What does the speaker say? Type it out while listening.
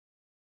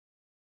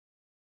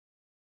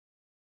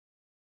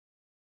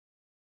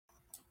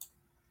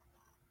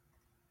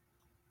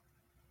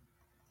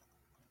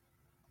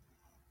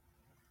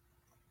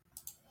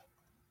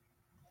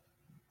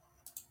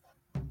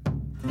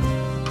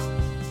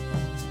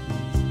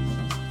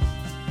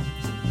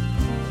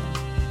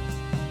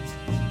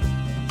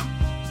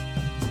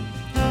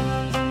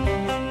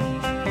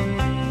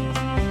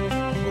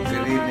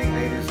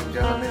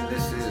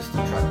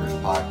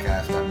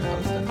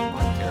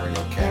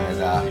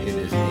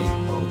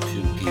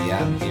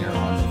program here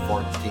on the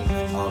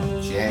 14th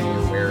of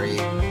January.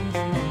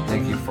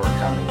 Thank you for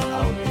coming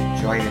out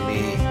and joining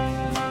me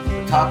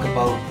to talk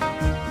about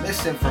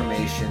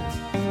misinformation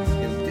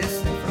and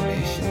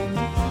disinformation.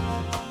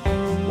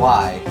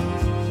 Why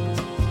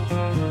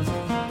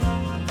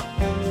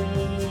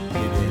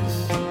it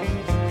is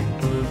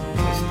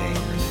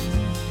dangerous.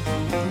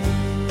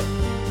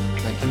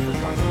 Thank you for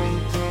joining me.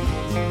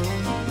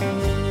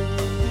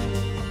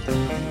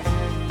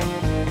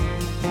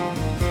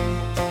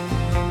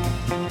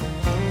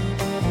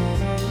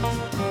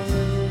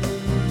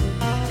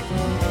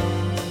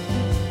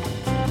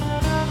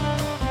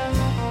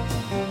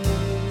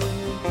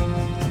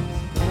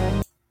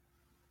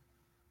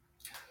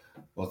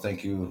 Well,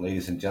 thank you,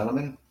 ladies and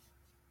gentlemen.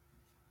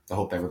 I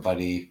hope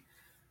everybody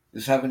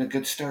is having a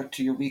good start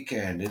to your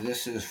weekend.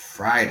 This is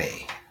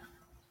Friday,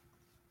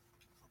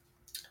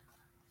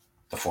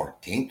 the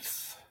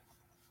 14th,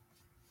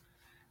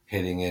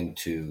 heading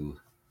into,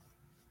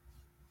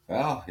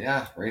 right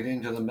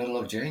into the middle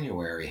of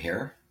January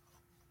here.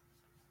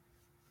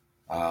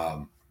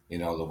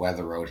 The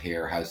weather out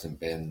here hasn't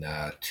been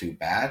too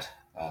bad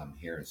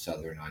here in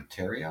southern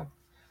Ontario.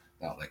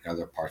 Not like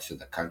other parts of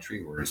the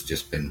country where it's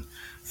just been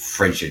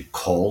frigid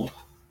cold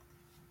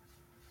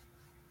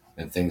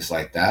and things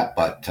like that.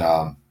 But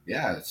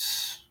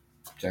it's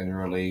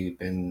generally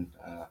been,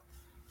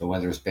 the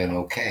weather's been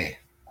okay.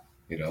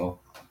 A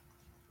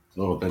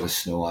little bit of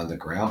snow on the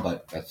ground,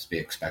 but that's to be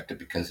expected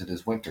because it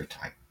is winter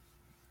time.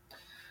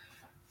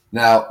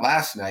 Now,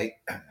 last night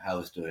I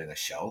was doing a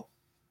show,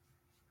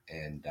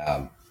 and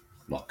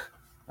look,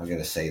 I'm going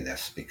to say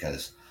this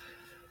because,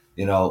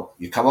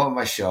 you come on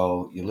my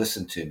show, you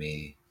listen to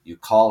me, you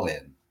call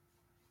in,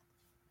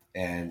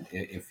 and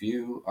if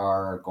you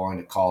are going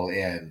to call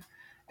in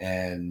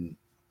and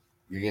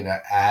you're going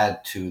to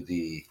add to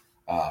the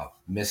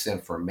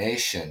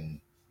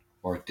misinformation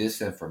or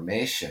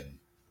disinformation,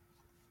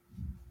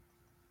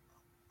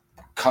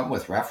 come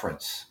with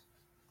reference.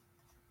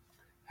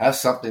 Have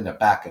something to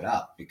back it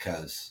up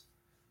because,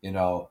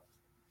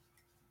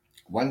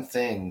 one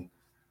thing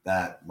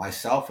that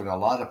myself and a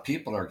lot of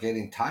people are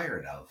getting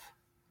tired of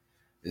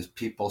is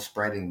people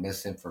spreading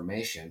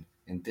misinformation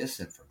and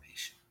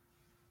disinformation.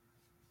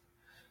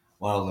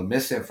 Well, the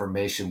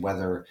misinformation,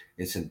 whether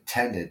it's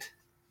intended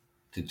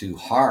to do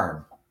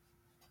harm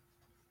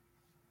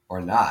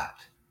or not,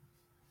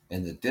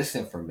 and the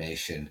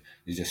disinformation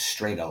is just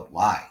straight out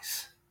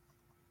lies.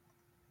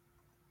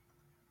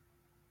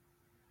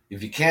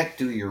 If you can't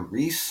do your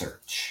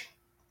research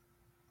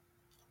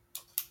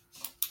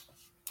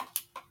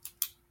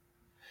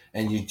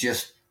and you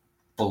just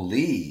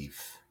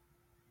believe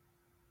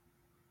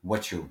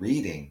what you're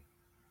reading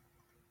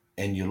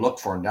and you look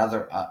for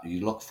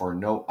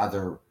no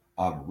other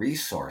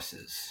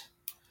resources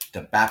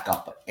to back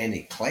up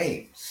any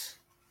claims,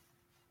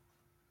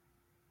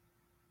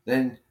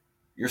 then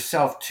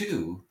yourself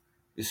too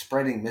is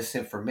spreading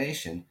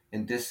misinformation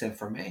and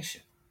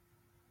disinformation.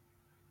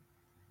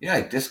 Yeah,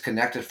 I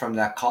disconnected from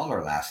that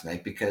caller last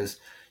night because,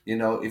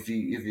 if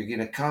you're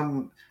gonna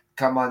come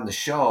on the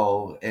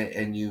show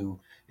and you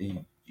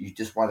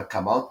just want to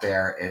come out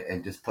there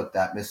and just put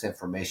that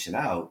misinformation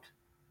out,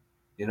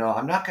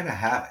 I'm not gonna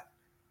have it.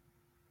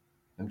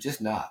 I'm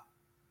just not.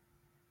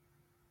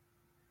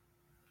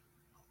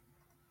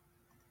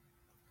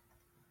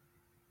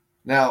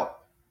 Now,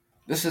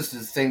 this is the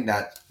thing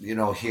that,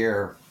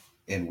 here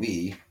in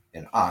we,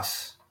 in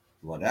us,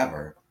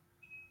 whatever,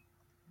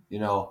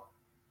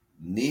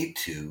 need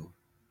to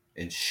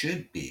and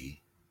should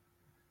be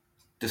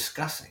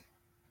discussing.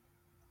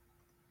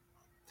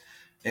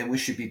 And we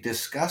should be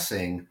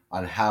discussing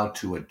on how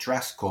to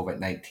address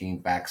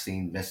COVID-19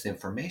 vaccine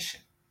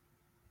misinformation.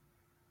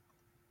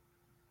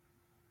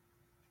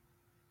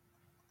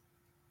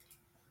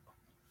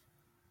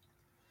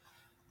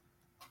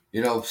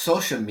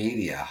 Social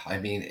media,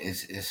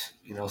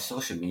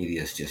 social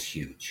media is just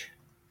huge.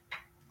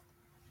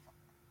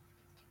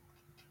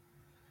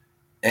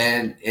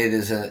 And it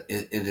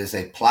is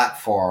a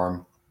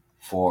platform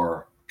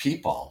for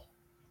people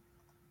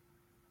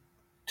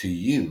to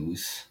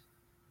use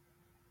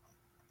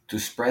to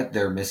spread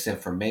their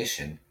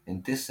misinformation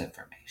and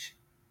disinformation.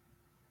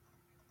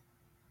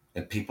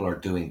 And people are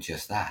doing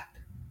just that.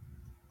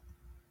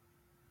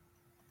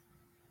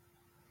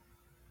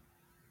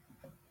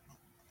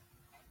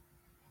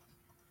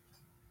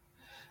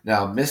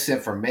 Now,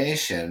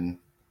 misinformation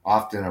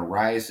often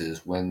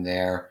arises when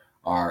there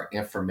are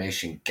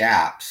information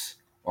gaps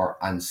or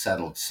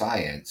unsettled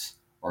science,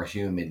 or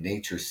human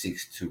nature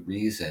seeks to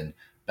reason,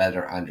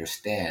 better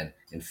understand,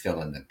 and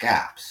fill in the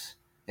gaps.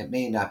 It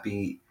may not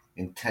be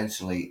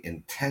intentionally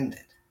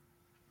intended.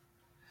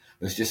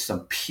 There's just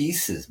some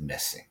pieces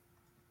missing.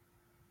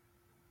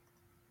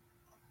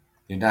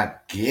 You're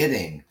not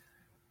getting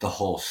the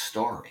whole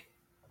story.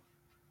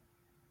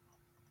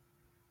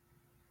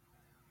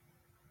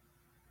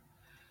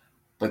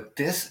 But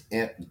this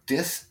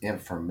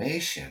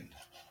disinformation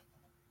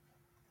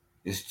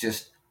is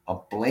just a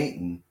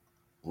blatant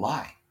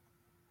lie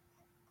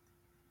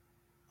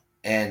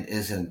and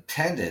is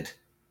intended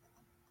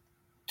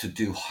to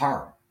do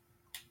harm.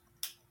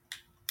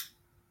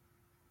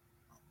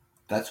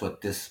 That's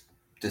what this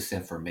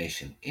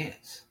disinformation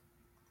is.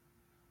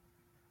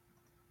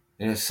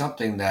 And it's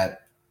something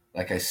that,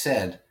 like I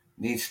said,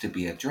 needs to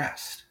be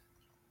addressed.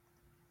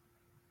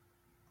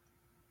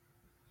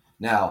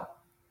 Now,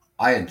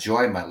 I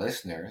enjoy my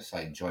listeners.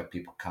 I enjoy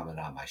people coming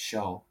on my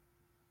show.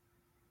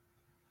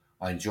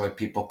 I enjoy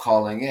people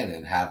calling in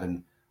and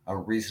having a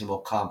reasonable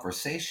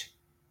conversation.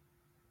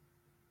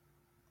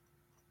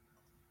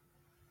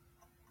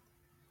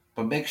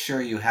 But make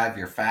sure you have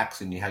your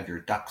facts and you have your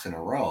ducks in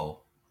a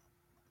row.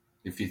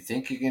 If you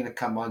think you're going to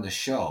come on the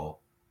show,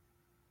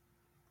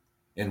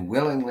 and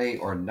willingly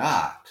or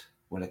not,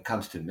 when it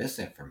comes to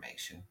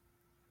misinformation,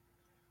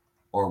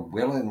 or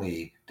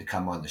willingly to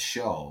come on the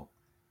show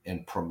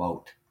and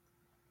promote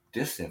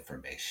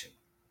disinformation,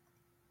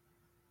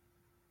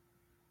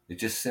 it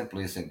just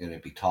simply isn't going to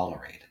be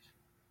tolerated.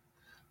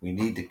 We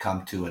need to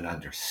come to an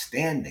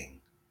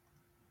understanding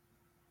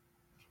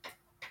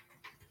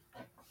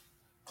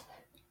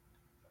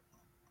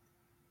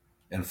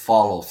and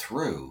follow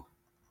through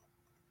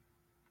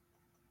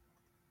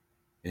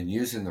in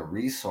using the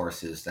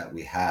resources that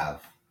we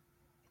have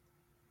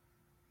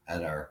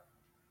at our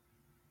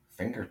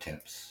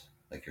fingertips,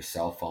 like your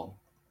cell phone,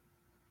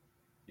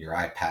 your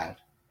iPad,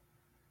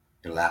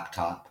 your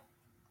laptop,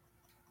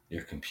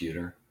 your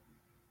computer.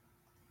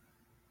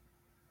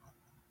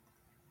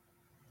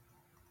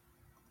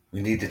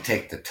 We need to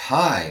take the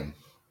time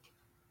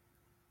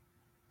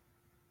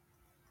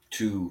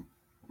to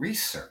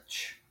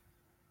research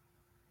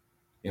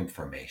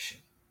information.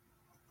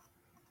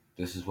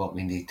 This is what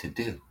we need to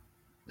do,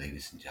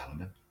 ladies and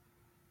gentlemen.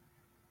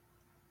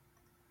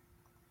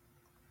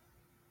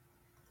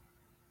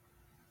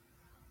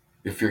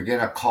 If you're going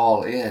to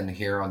call in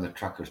here on the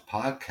Truckers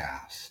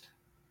Podcast,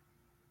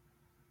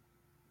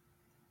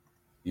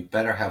 you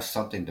better have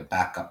something to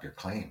back up your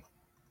claim.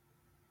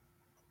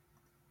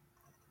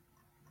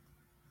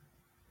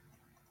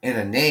 And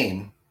a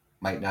name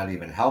might not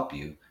even help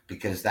you,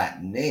 because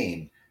that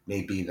name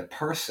may be the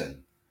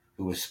person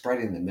who is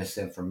spreading the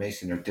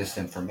misinformation or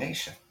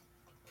disinformation.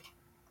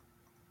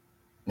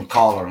 The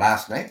caller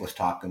last night was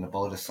talking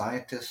about a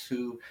scientist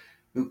who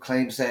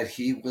claims that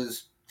he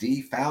was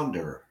the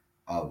founder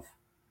of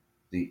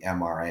the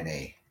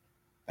mRNA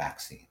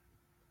vaccine.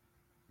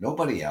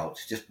 Nobody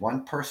else, just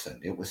one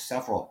person. It was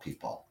several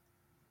people,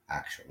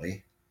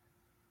 actually,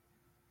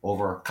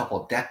 over a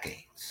couple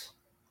decades.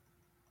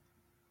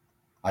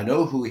 I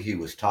know who he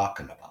was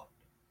talking about.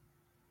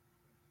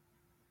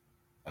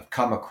 I've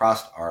come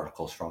across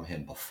articles from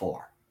him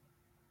before.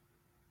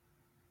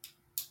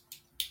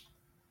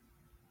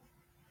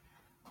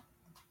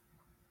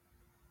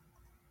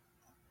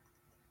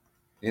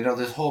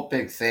 This whole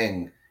big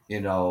thing,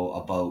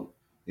 about,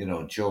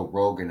 Joe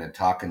Rogan and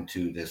talking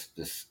to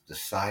the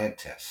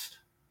scientist.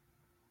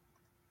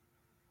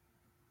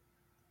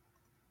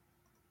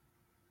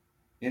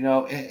 And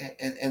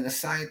the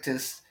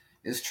scientist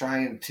is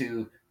trying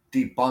to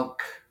debunk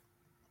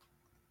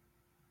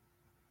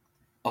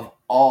of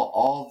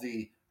all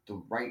the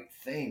right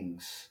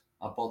things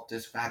about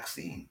this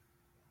vaccine.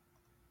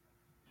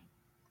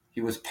 He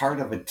was part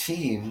of a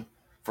team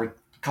for a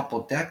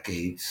couple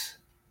decades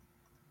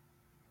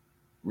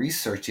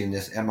researching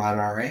this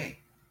mRNA.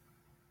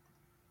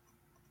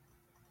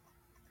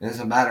 And as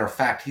a matter of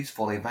fact, he's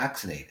fully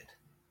vaccinated,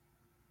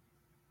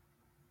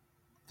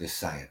 this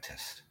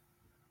scientist.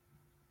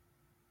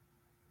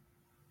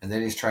 And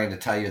then he's trying to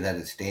tell you that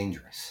it's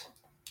dangerous.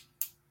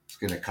 It's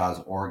going to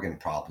cause organ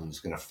problems. It's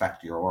going to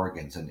affect your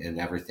organs and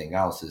everything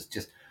else. It's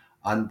just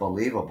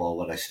unbelievable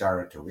what I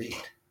started to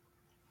read.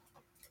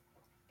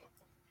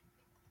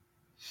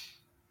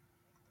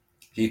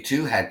 He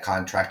too had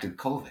contracted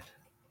COVID.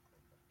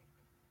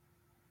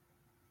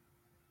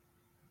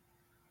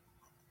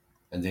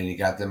 And then he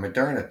got the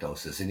Moderna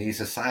doses, and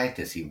he's a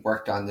scientist. He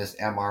worked on this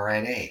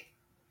mRNA.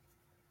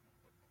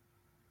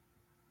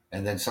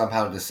 And then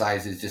somehow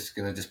decides he's just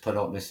going to just put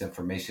out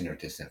misinformation or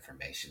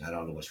disinformation. I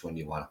don't know which one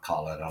you want to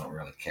call it. I don't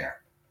really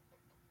care.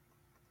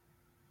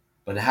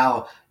 But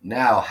how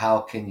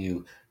can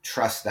you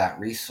trust that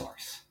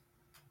resource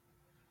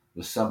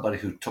with somebody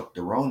who took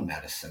their own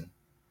medicine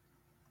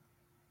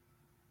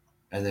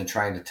and then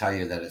trying to tell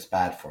you that it's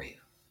bad for you?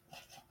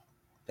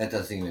 That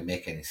doesn't even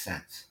make any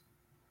sense.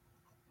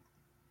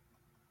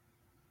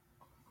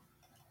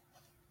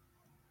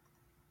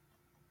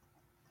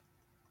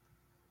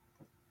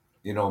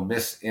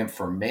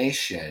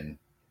 Misinformation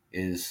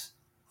is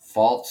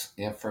false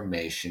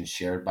information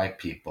shared by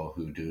people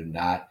who do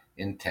not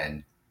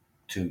intend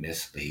to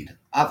mislead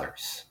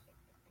others.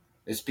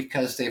 It's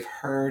because they've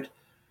heard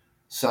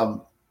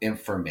some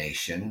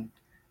information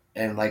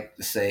and, like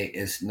to say,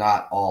 is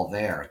not all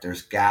there.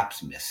 There's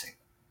gaps missing.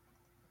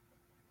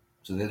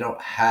 So they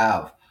don't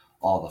have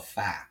all the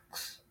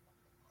facts.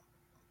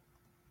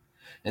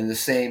 And the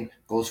same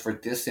goes for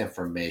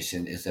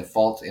disinformation, is that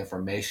false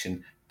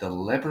information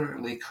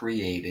deliberately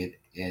created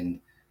in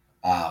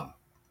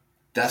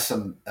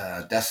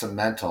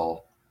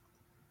decimental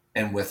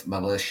and with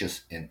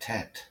malicious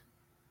intent.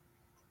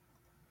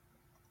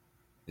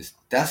 is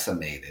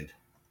decimated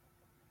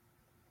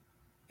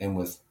and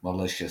with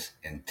malicious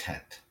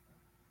intent.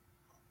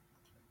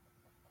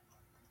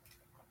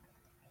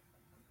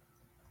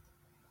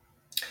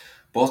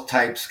 Both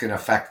types can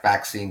affect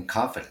vaccine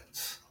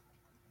confidence.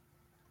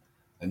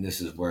 And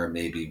this is where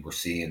maybe we're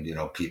seeing,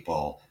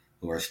 people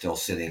who are still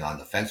sitting on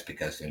the fence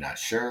because they're not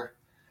sure.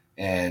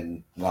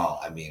 And well,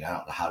 I mean, I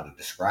don't know how to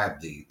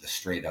describe the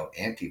straight out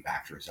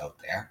anti-vaxxers out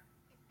there,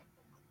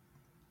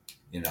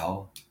 you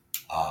know,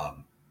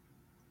 um,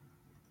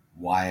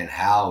 why and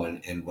how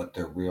and what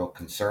their real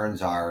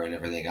concerns are and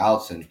everything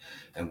else and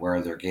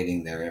where they're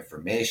getting their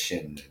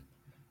information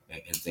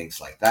and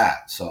things like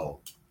that.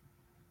 So,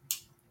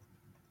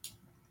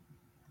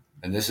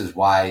 and this is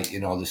why,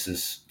 this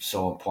is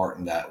so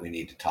important that we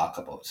need to talk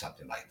about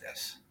something like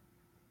this.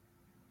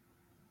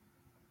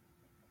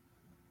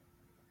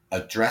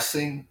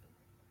 Addressing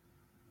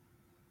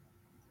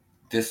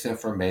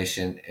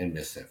disinformation and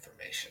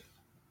misinformation.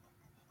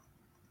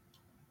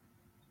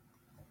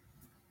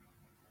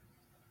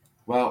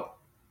 Well,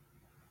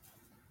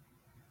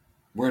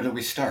 where do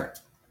we start?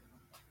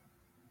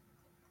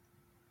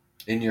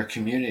 In your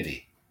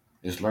community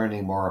is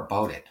learning more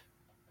about it,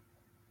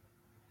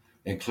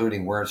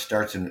 including where it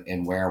starts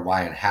and where,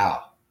 why, and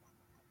how.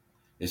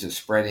 Is it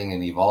spreading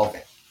and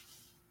evolving?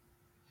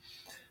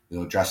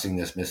 Addressing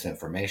this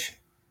misinformation.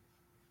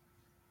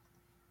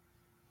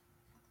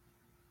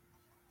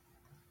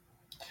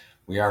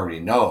 We already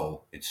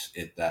know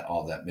that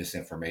all that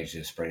misinformation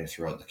is spreading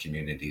throughout the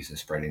communities and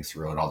spreading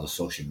throughout all the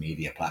social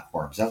media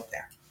platforms out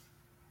there.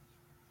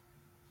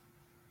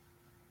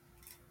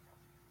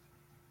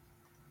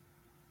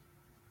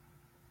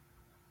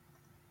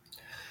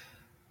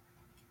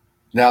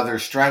 Now,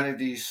 there's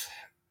strategies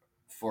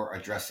for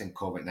addressing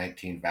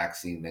COVID-19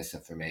 vaccine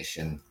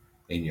misinformation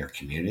in your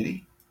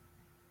community.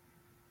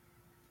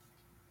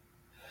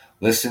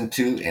 Listen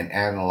to and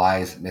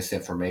analyze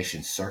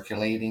misinformation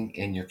circulating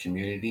in your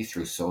community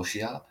through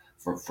social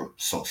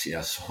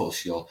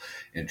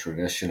and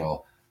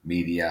traditional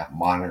media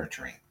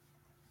monitoring.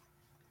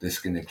 This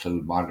can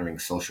include monitoring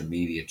social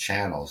media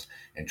channels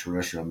and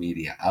traditional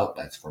media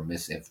outlets for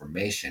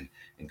misinformation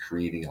and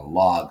creating a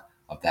log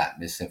of that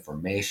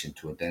misinformation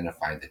to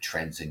identify the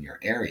trends in your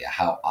area.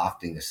 How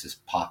often is this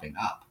popping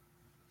up?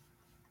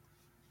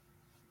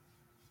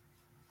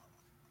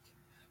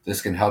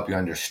 This can help you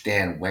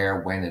understand where,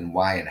 when, and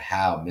why, and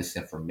how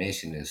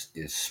misinformation is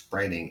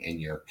spreading in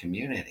your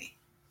community.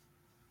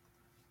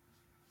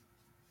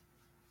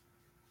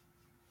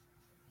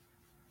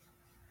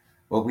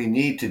 What we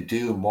need to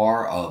do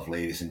more of,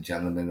 ladies and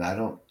gentlemen, I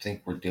don't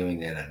think we're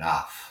doing it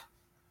enough,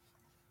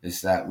 is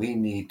that we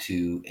need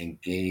to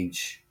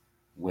engage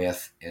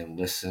with and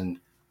listen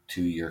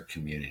to your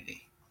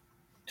community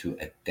to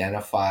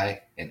identify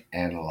and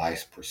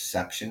analyze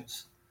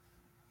perceptions,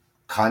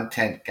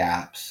 content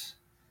gaps,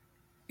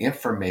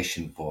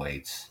 information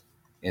voids,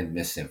 and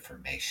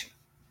misinformation.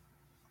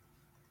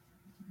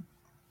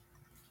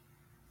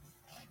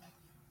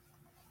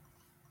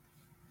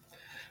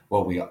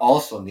 What we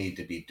also need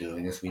to be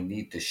doing is we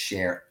need to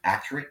share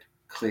accurate,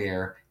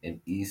 clear, and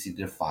easy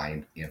to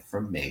find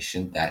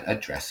information that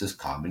addresses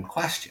common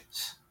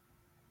questions.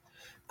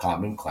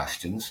 Common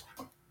questions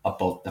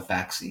about the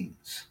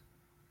vaccines.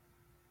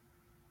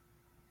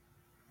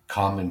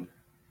 Common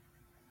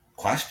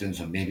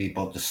questions or maybe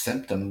about the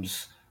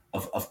symptoms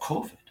of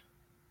COVID.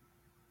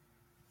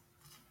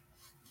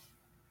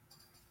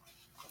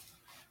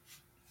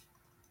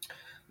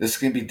 This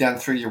can be done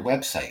through your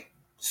website,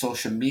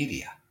 social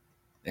media,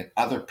 and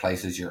other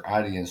places your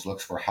audience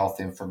looks for health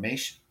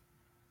information,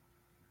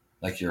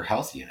 like your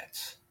health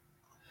units,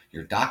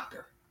 your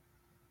doctor,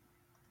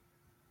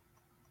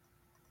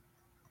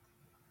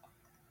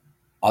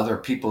 other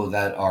people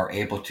that are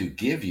able to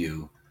give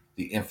you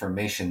the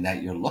information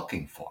that you're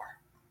looking for.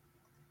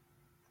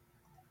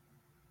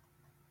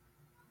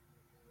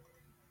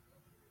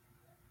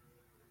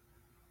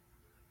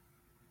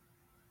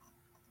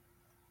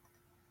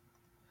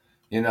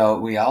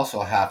 We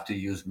also have to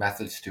use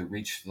methods to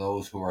reach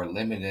those who are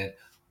limited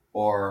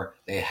or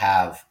they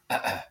have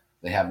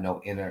they have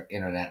no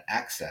internet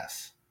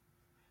access,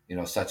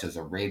 such as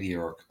a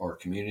radio or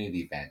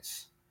community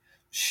events.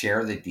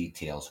 Share the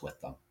details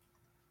with them,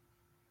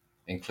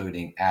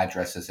 including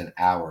addresses and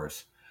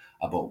hours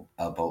about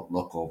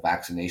local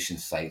vaccination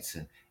sites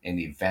and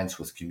events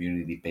with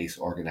community-based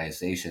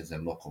organizations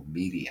and local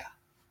media.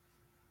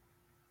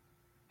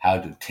 How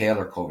to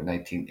tailor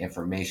COVID-19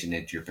 information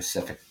into your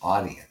specific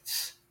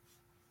audience.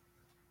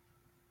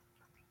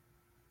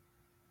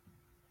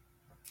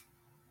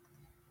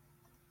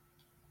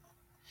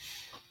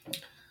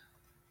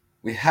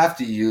 We have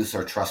to use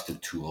our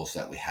trusted tools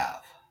that we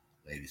have,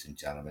 ladies and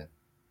gentlemen.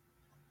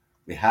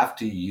 We have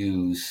to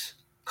use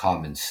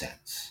common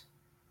sense.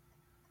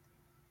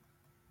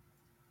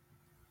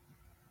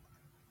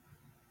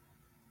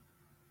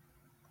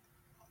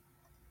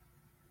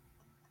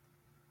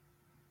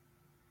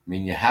 I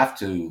mean, you have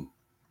to,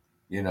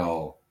 you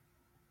know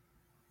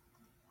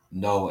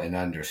and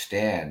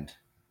understand,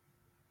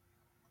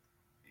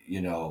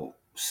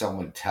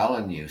 someone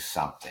telling you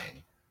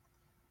something.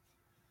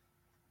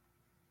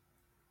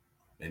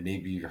 and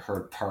maybe you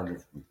heard part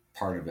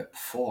of it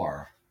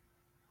before,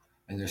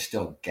 and there's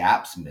still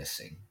gaps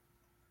missing.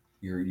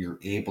 You're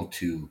able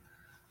to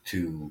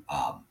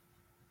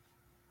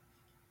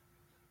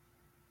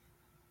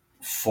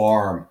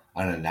form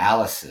an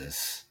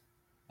analysis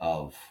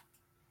of,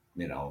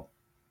 you know,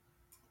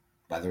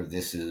 whether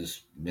this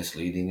is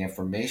misleading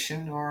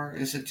information or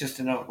is it just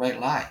an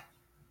outright lie.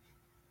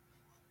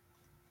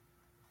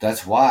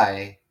 That's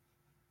why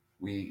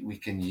we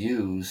can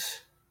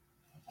use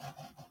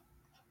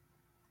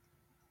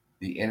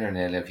the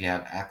internet if you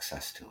have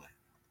access to it.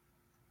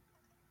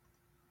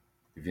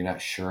 If you're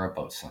not sure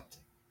about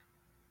something,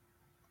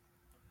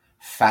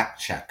 fact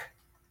check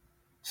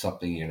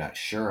something you're not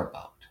sure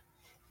about.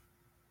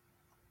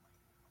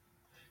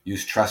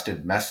 Use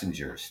trusted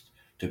messengers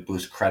to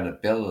boost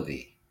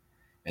credibility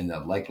and the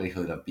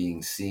likelihood of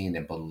being seen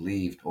and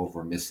believed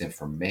over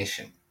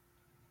misinformation.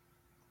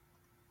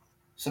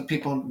 Some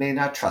people may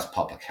not trust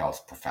public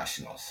health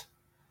professionals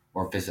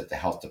or visit the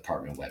health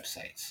department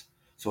websites.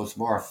 So it's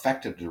more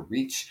effective to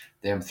reach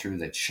them through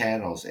the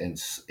channels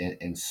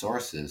and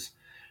sources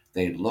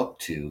they look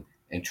to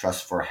and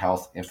trust for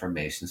health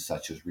information,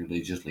 such as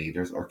religious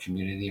leaders or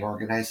community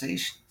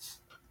organizations.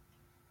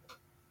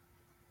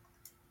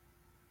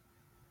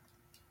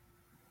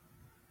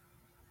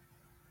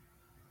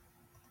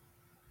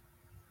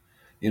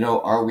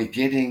 Are we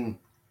getting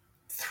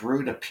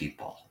through to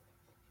people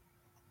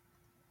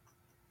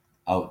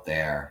out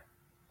there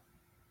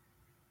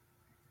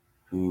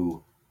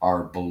who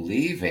are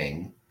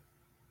believing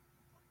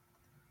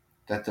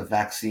that the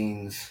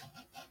vaccines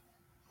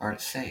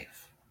aren't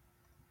safe?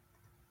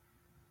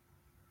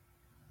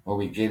 Are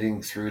we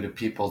getting through to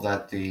people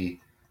that the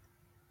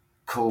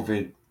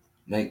COVID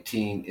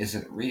 19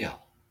 isn't real?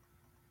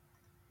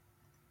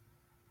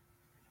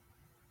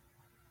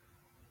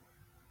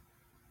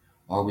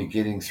 Are we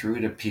getting through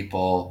to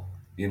people,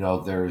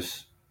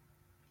 there's,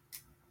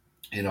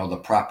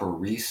 the proper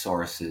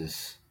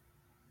resources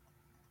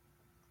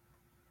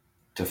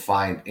to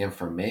find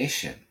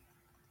information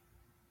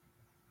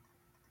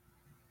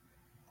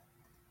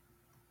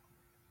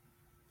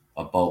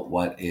about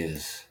what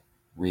is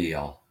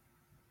real,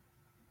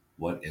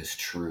 what is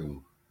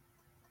true,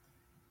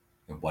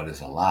 and what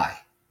is a lie?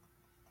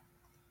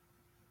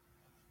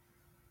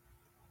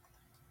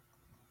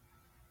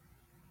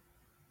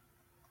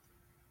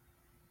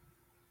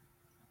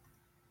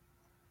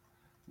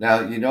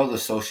 Now, the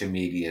social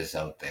media is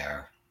out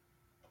there,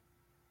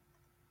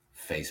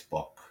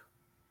 Facebook,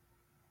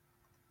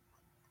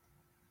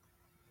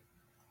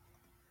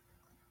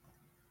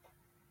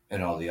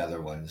 and all the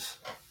other ones.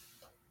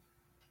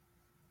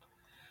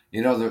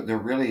 They're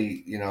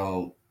really,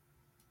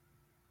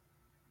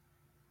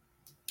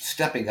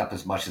 stepping up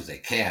as much as they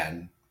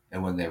can.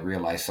 And when they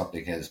realize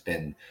something has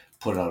been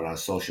put out on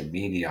social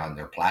media on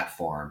their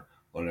platform,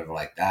 whatever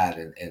like that,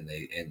 and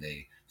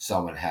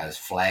someone has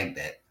flagged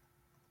it,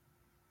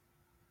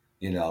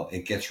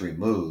 it gets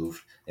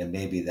removed, and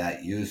maybe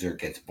that user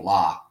gets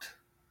blocked,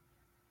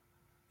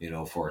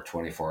 for a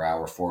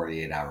 24-hour,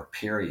 48-hour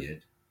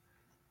period,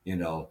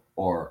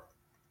 or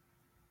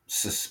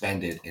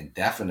suspended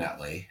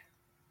indefinitely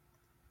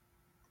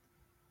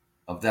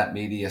of that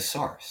media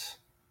source.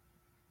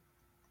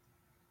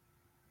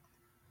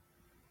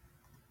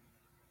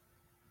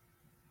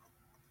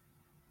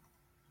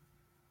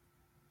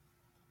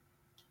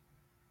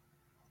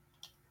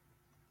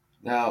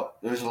 Now,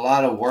 there's a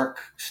lot of work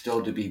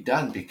still to be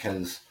done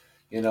because,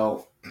 you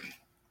know,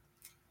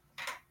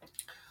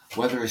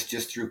 whether it's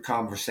just through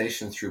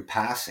conversation, through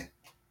passing,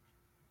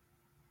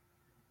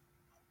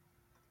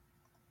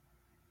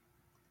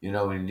 we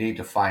need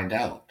to find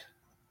out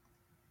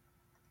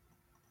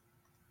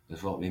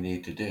is what we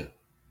need to do.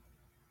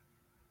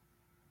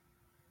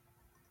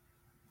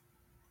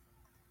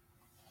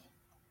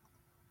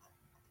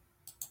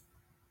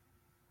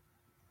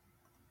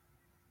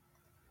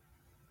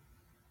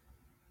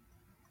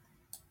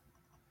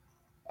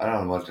 I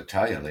don't know what to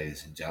tell you,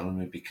 ladies and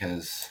gentlemen,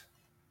 because,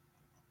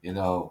 you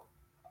know,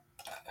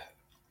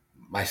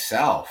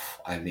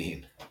 myself, I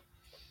mean,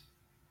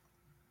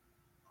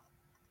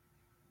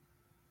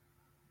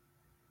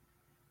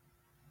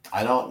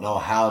 I don't know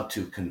how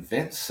to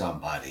convince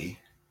somebody.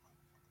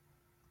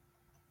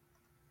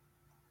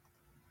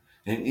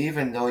 And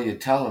even though you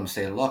tell them,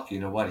 say, look, you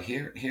know what,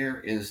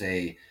 here is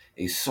a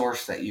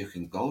source that you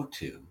can go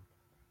to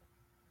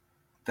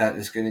that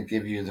is going to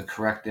give you the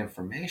correct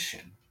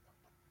information.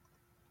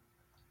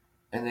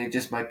 And they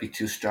just might be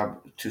too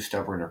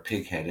stubborn or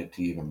pig-headed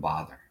to even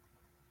bother.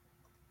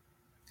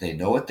 They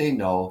know what they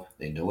know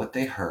what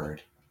they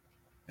heard,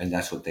 and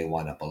that's what they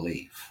want to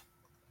believe.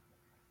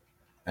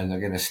 And they're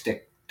going to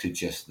stick to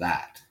just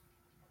that.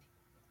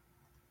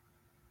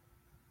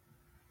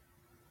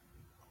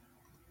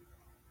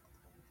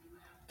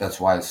 That's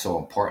why it's so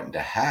important to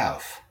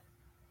have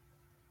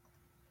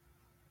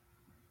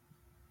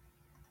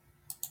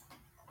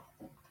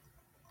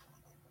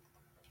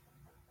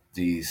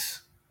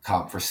these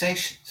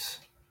conversations.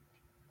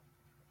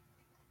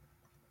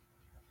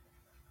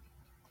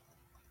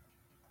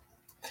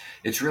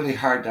 It's really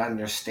hard to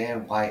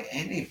understand why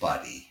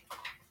anybody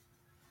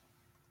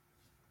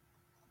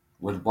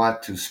would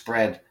want to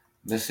spread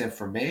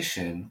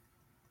misinformation,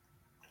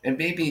 and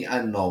maybe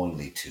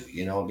unknowingly too.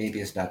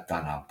 Maybe it's not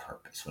done on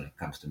purpose when it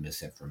comes to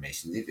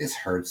misinformation. They just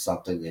heard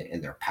something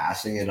and they're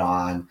passing it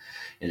on,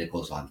 and it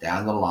goes on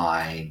down the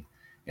line,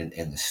 and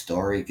the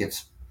story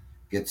gets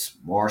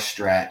more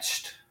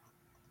stretched,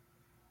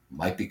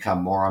 might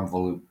become more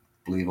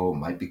unbelievable,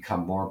 might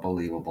become more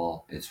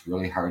believable. It's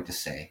really hard to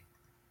say.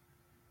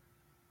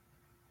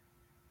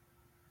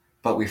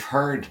 But we've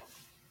heard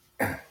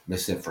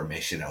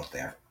misinformation out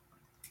there,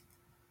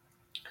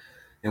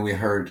 and we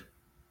heard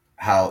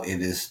how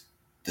it is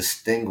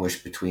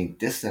distinguished between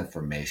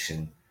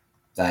disinformation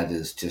that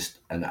is just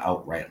an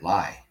outright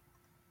lie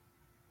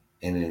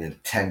and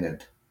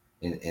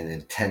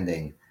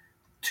intending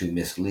to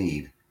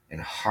mislead and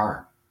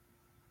harm.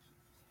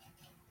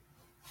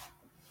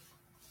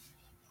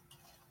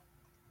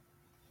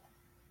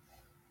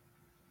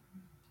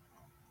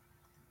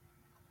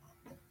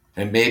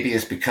 And maybe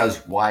it's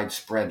because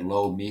widespread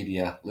low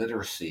media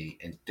literacy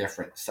and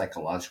different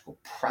psychological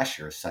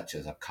pressures, such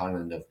as a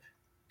cognitive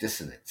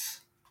dissonance.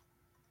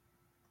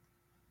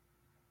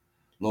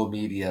 Low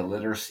media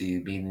literacy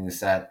meaning is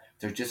that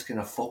they're just going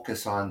to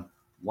focus on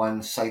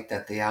one site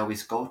that they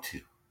always go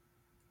to.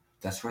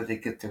 That's where they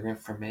get their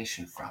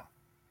information from.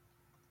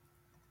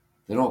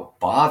 They don't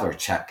bother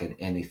checking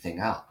anything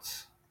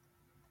else.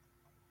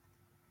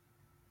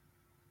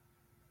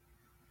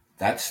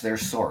 That's their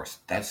source.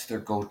 That's their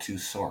go to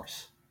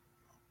source.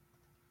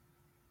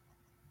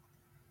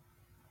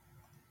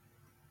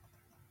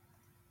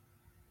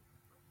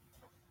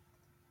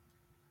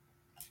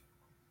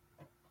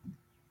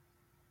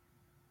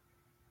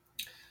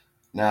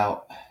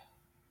 Now,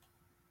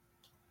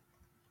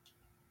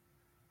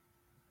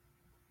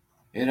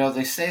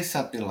 they say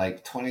something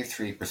like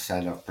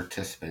 23% of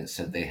participants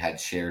said they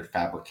had shared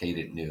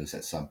fabricated news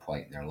at some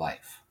point in their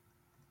life.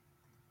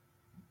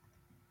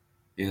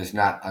 It is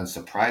not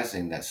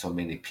unsurprising that so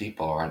many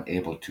people are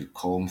unable to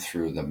comb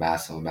through the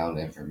massive amount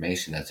of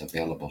information that's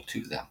available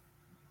to them.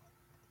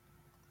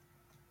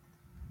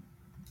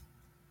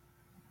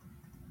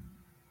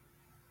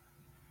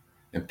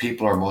 And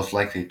people are most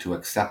likely to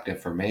accept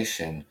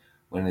information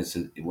when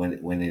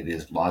it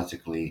is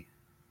logically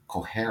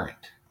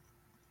coherent,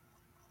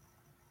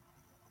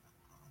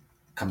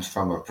 comes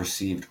from a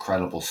perceived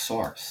credible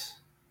source,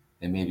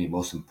 and maybe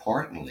most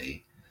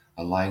importantly,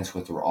 aligns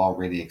with their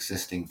already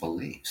existing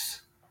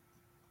beliefs.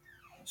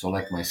 So,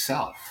 like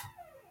myself,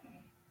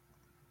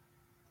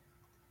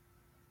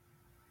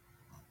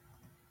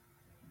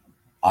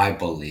 I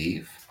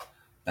believe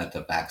that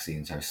the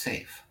vaccines are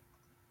safe.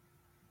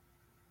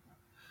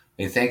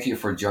 Hey, thank you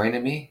for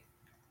joining me.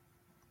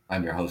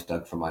 I'm your host,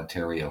 Doug from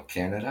Ontario,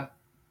 Canada.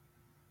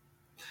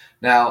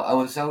 Now, I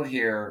was out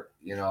here,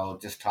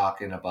 just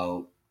talking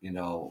about,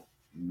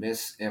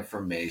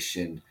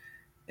 misinformation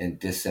and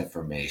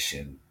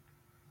disinformation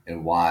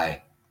and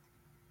why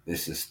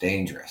this is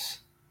dangerous.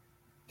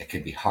 It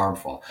can be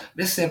harmful.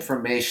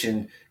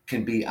 Misinformation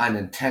can be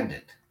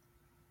unintended,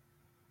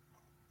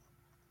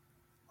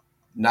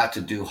 not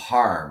to do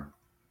harm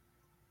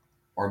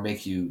or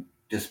make you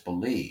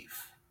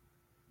disbelieve,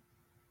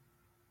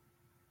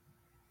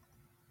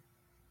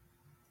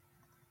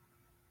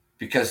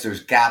 because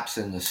there's gaps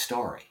in the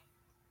story.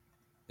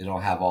 They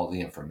don't have all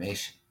the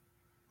information.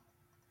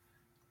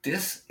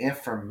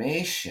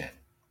 Disinformation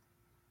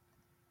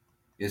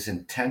is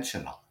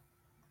intentional,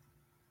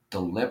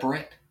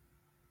 deliberate,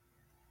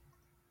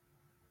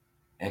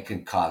 and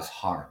can cause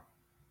harm.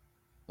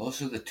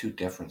 Those are the two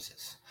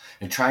differences.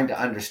 And trying to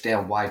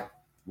understand why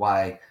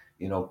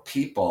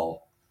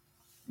people,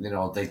 they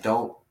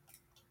don't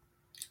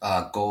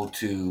go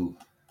to,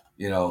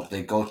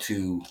 they go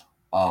to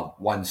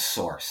one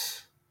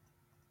source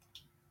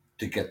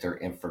to get their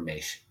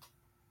information.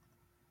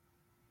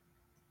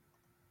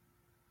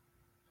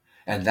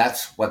 And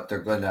that's what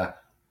they're gonna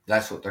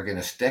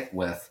stick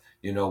with.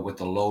 With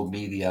the low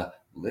media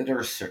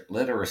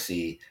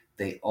literacy,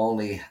 they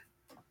only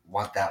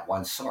want that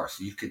one source.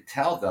 You could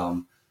tell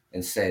them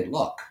and say,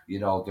 look,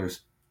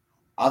 there's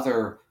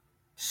other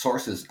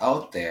sources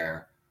out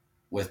there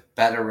with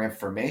better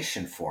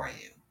information for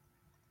you,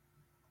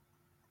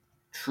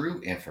 true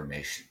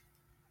information.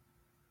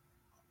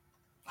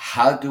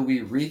 How do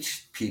we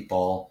reach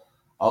people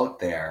out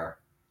there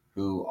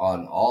who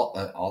on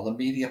all the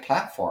media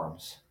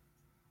platforms,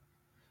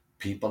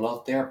 people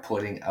out there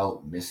putting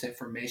out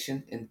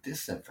misinformation and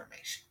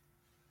disinformation,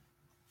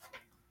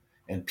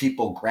 and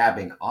people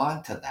grabbing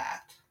onto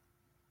that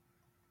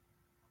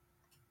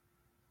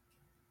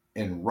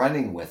and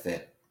running with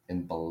it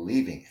and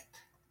believing it?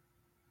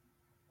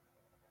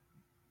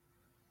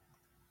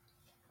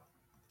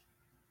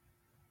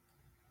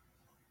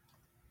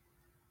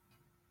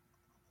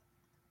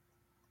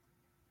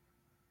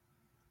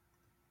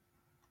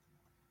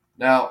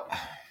 Now,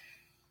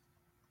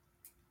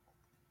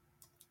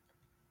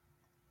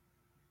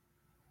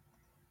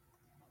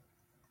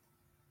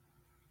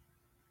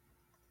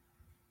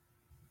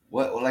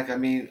 what, like, I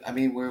mean,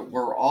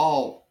 we're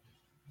all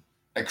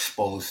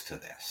exposed to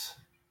this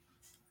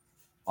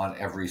on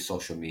every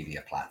social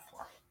media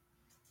platform.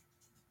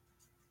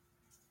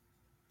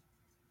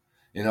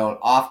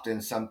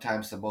 Often,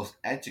 sometimes the most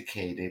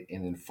educated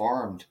and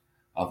informed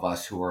of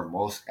us who are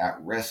most at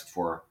risk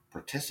for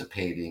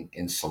participating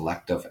in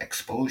selective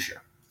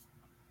exposure.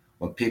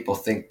 When people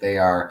think they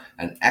are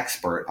an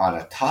expert on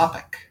a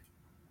topic,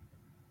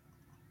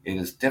 it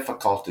is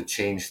difficult to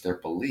change their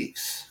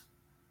beliefs.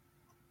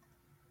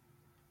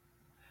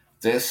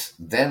 This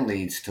then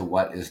leads to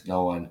what is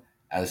known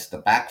as the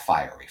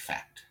backfire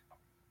effect.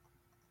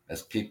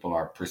 As people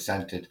are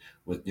presented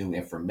with new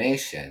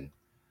information,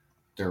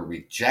 their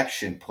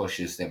rejection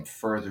pushes them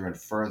further and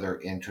further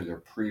into their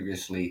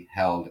previously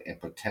held and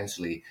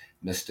potentially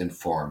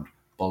misinformed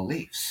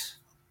beliefs.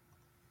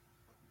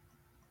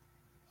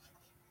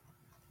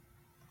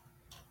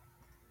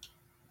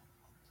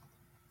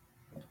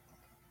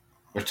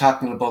 We're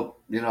talking about,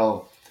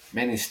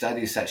 many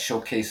studies that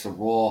showcase the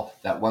role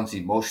that one's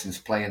emotions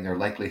play in their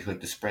likelihood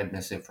to spread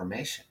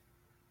misinformation,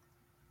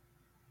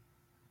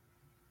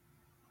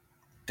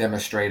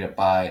 demonstrated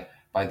by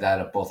that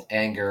of both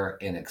anger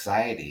and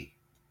anxiety,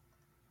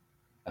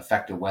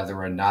 affecting whether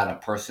or not a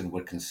person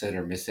would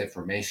consider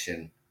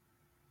misinformation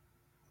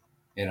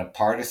in a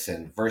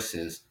partisan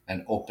versus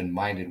an open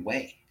minded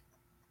way.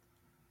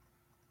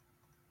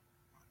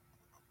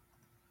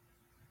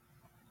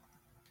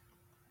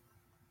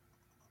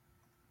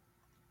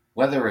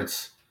 Whether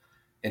it's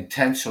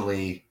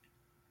intentionally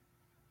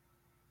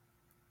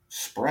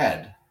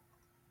spread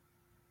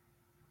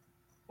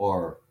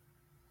or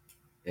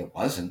it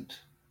wasn't,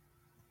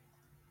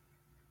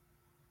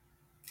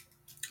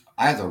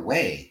 either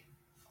way,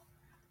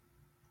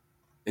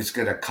 it's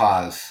going to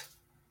cause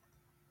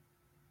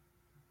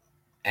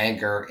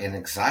anger and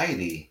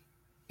anxiety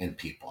in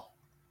people.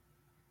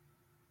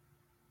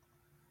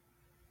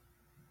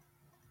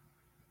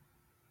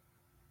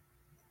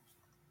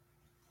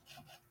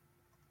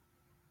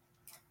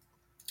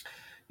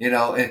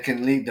 It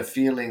can lead to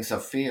feelings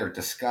of fear,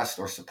 disgust,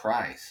 or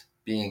surprise.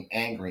 Being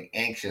angry,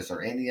 anxious,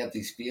 or any of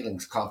these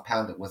feelings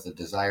compounded with a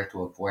desire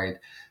to avoid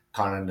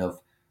cognitive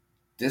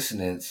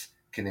dissonance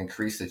can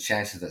increase the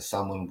chances that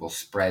someone will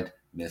spread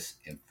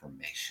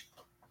misinformation.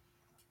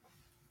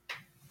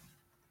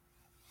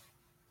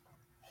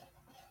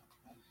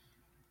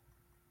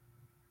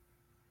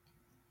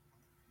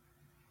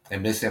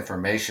 And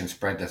misinformation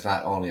spread does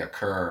not only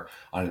occur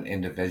on an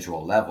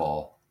individual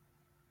level,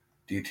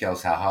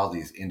 details how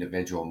these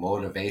individual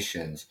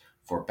motivations,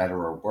 for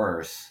better or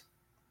worse,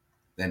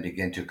 then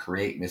begin to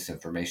create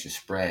misinformation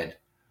spread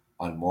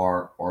on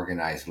more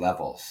organized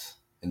levels.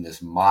 In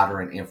this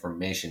modern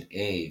information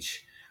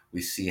age,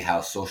 we see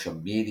how social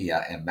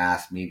media and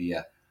mass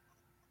media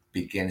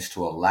begins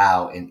to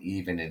allow and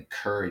even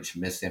encourage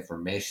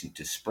misinformation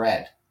to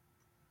spread,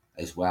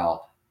 as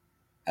well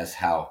as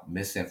how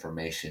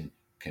misinformation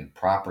can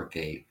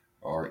propagate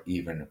or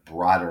even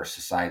broader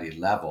society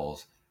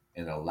levels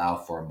and allow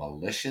for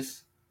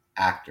malicious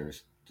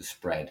actors to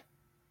spread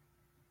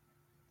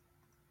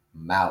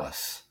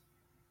malice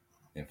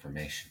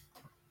information.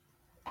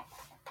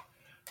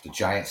 The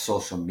giant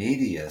social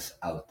medias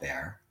out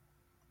there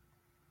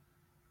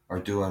are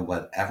doing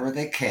whatever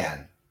they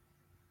can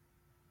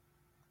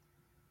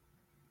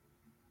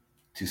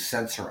to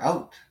censor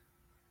out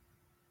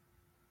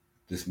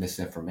this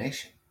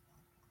misinformation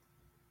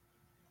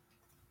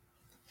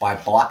by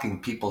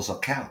blocking people's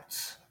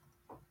accounts,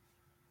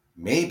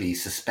 maybe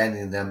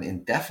suspending them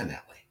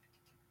indefinitely.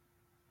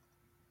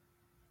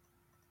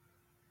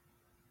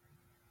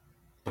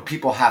 But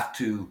people have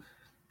to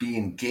be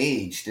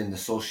engaged in the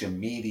social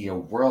media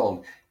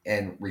world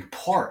and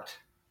report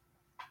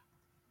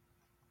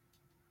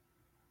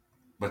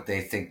what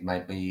they think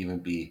might even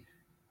be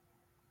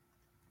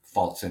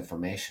false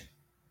information.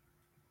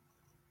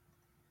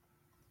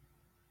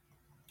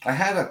 I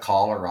had a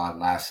caller on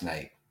last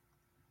night,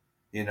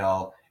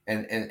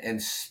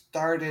 and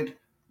started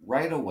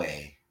right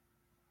away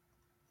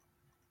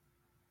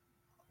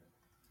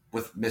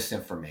with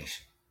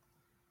misinformation.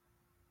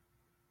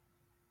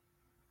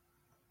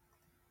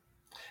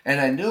 And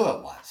I knew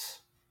it was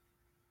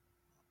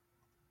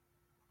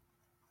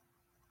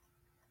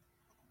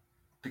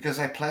because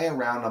I play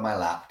around on my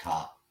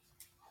laptop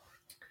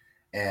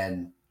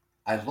and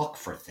I look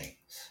for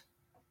things.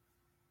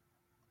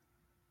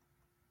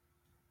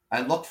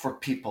 I look for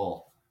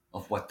people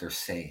of what they're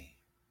saying.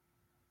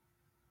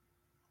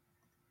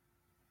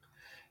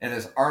 And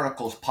as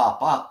articles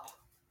pop up,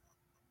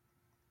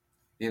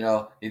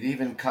 it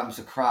even comes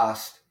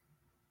across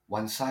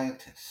one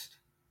scientist.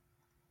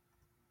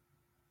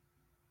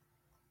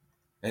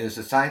 And it's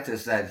a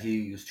scientist that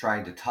he was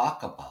trying to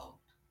talk about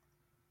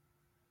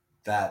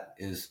that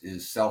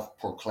is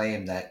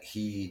self-proclaimed that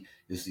he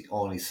is the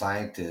only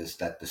scientist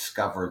that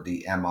discovered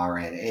the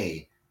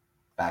mRNA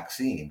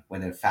vaccine,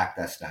 when in fact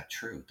that's not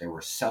true. There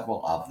were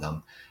several of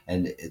them,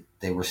 and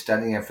they were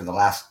studying it for the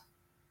last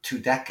 2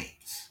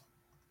 decades.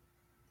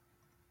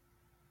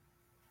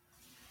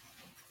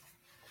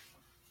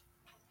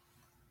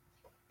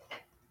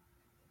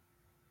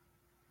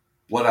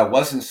 What I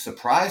wasn't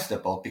surprised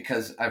about,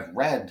 because I've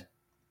read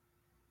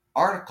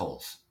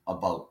articles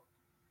about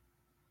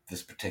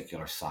this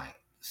particular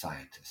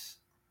scientist,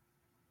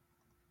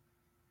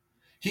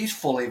 he's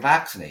fully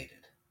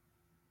vaccinated.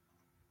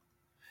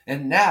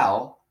 And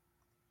now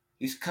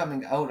he's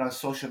coming out on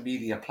social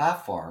media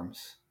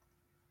platforms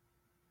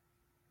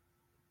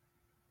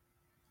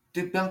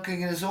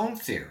debunking his own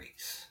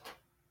theories,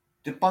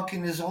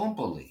 debunking his own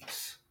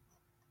beliefs,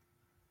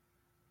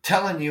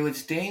 telling you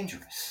it's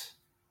dangerous.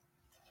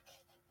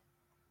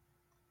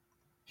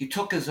 He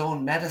took his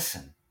own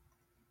medicine.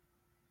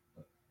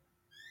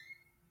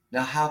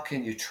 Now, how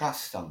can you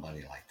trust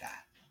somebody like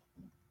that?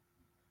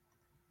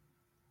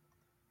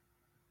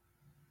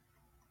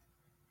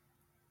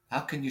 How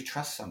can you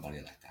trust somebody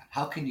like that?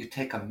 How can you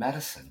take a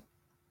medicine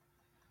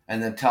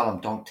and then tell them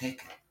don't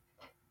take it?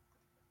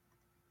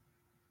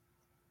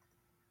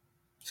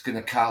 It's going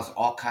to cause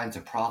all kinds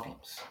of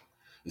problems.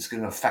 It's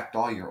going to affect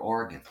all your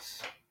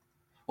organs.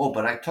 Oh,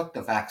 but I took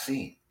the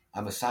vaccine.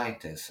 I'm a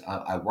scientist.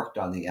 I worked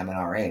on the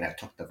mRNA and I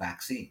took the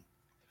vaccine.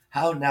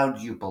 How now do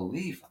you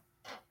believe him?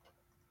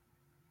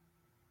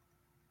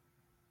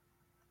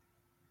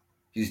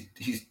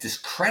 He's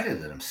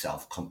discredited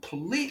himself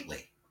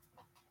completely.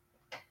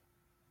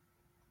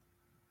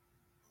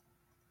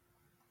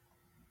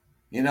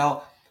 You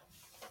know,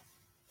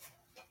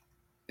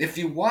 if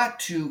you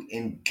want to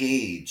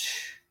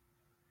engage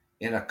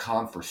in a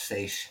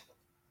conversation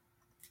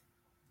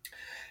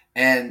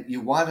and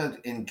you want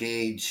to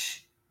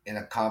engage in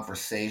a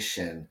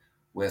conversation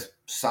with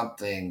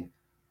something,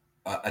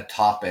 a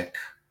topic,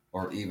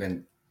 or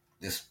even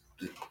this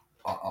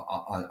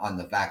on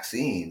the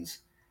vaccines,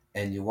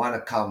 and you want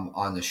to come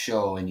on the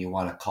show and you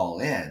want to call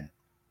in,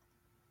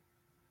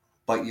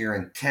 but your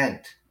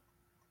intent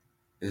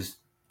is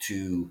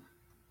to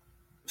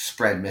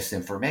spread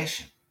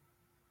misinformation.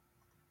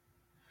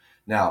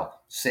 Now,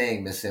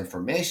 saying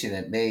misinformation,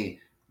 it may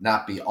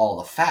not be all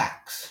the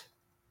facts.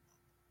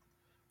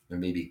 There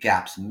may be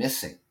gaps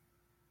missing.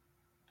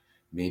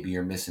 Maybe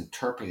you're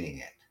misinterpreting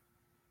it,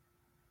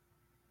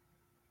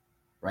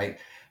 right?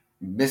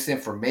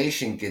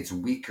 Misinformation gets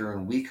weaker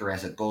and weaker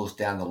as it goes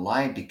down the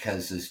line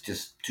because there's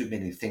just too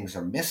many things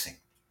are missing.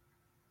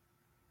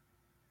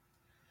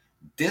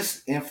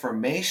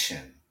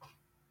 Disinformation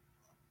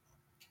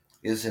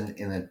is an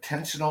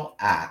intentional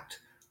act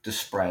to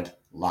spread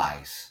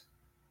lies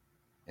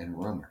and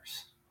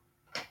rumors.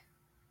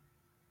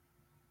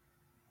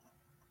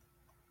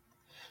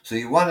 So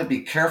you want to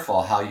be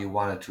careful how you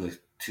want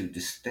to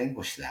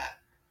distinguish that.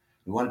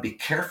 You want to be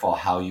careful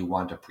how you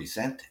want to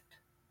present it.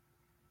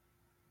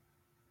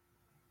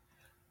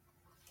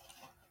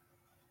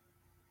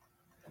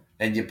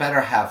 And you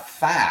better have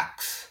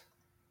facts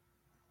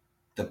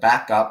to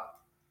back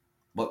up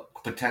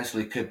what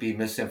potentially could be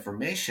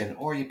misinformation,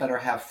 or you better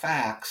have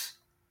facts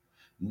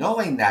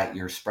knowing that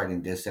you're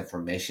spreading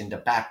disinformation to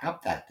back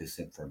up that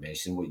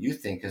disinformation, what you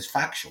think is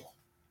factual.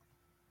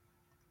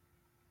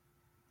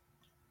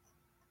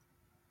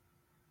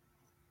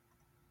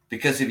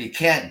 Because if you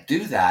can't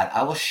do that,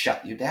 I will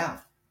shut you down.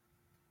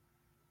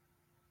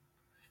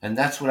 And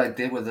that's what I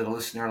did with a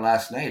listener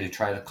last night who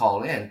tried to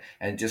call in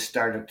and just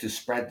started to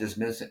spread this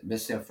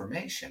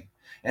misinformation.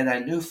 And I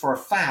knew for a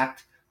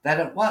fact that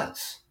it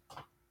was.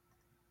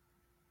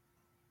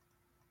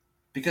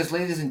 Because,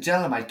 ladies and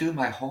gentlemen, I do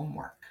my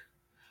homework.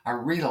 I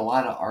read a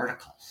lot of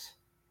articles.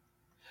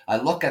 I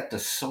look at the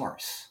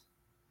source.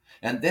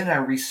 And then I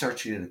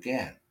research it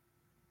again.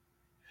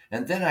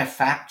 And then I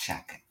fact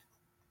check it.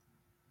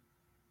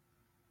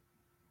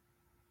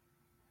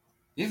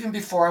 Even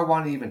before I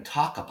want to even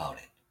talk about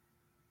it.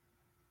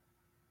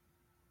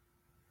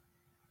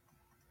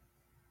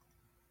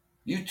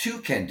 You too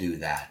can do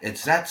that.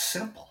 It's that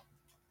simple.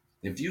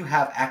 If you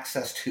have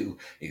access to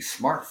a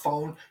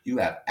smartphone, you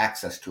have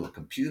access to a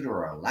computer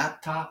or a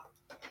laptop,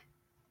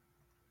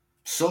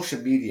 social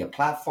media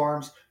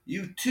platforms,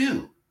 you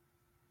too.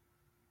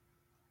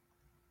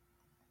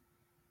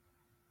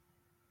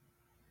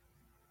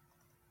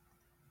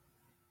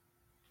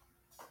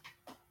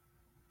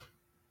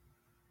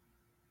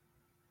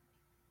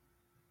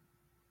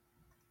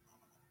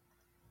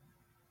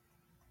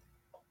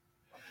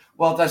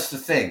 Well, that's the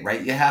thing,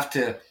 right? You have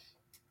to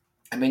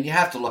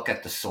look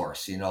at the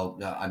source,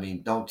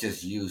 don't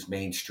just use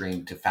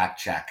mainstream to fact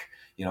check,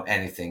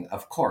 anything.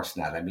 Of course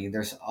not.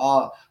 There's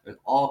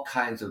all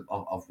kinds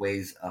of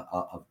ways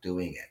of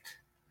doing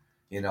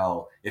it.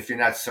 If you're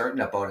not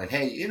certain about it,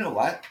 hey, you know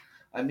what?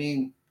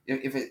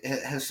 If it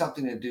has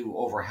something to do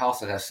over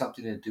health, it has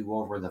something to do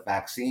over the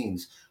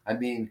vaccines.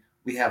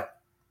 We have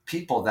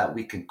people that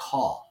we can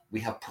call.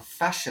 We have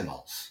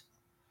professionals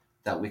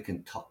that we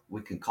can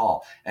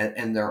call,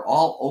 and they're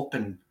all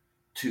open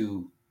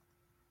to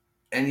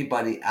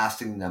anybody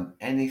asking them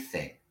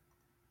anything.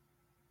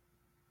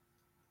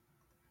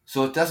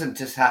 So it doesn't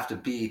just have to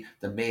be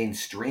the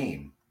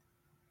mainstream,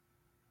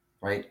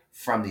 right,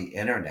 from the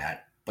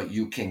internet, but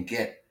you can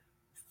get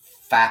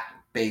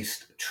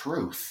fact-based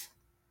truth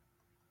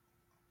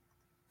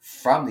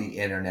from the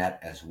internet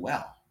as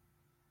well.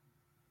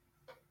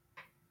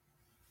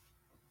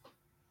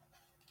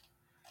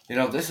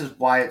 This is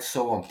why it's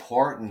so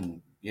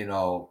important,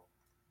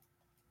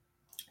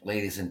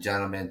 ladies and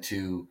gentlemen,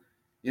 to,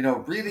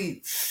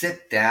 really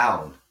sit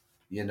down,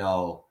 you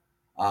know,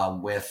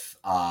 with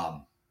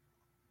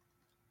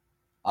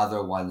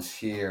other ones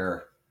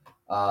here.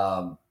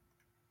 Um,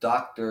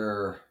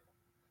 Dr.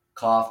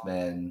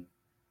 Kaufman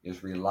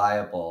is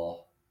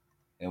reliable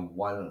and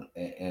one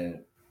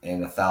and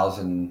a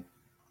thousand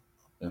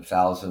and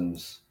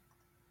thousands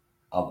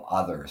of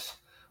others.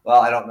 Well,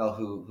 I don't know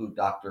who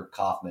Dr.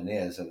 Kaufman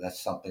is, and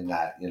that's something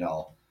that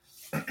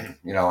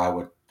I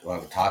would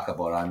talk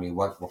about. I mean,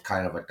 what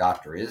kind of a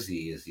doctor is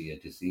he? Is he a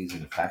disease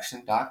and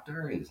infection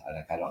doctor?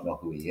 I don't know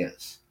who he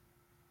is.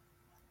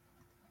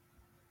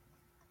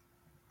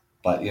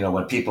 But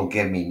when people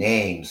give me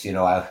names,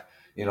 a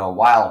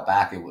while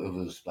back it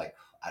was like,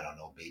 I don't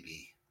know,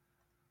 maybe,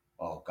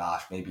 oh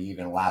gosh, maybe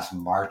even last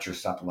March or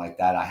something like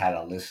that. I had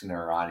a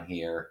listener on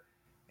here,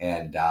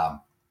 and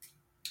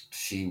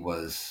she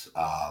was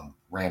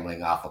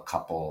rambling off a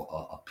couple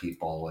of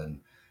people, and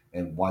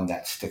one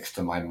that sticks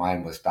to my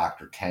mind was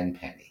Dr.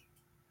 Tenpenny.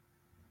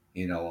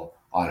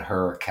 On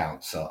her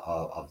accounts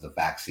of the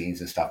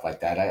vaccines and stuff like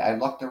that. I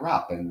looked her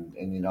up, and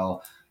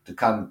to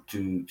come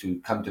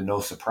to no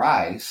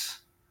surprise,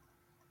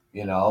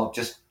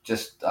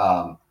 just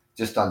on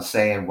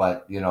saying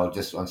what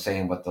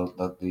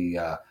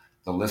the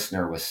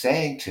listener was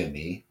saying to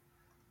me.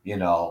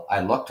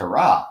 I looked her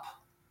up,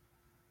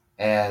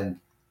 and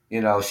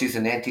she's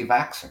an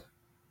anti-vaxxer.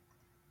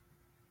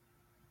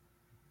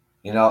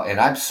 And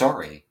I'm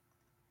sorry.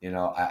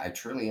 I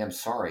truly am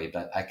sorry,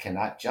 but I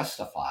cannot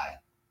justify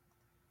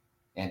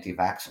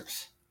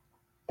anti-vaxxers.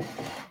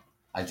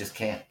 I just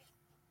can't.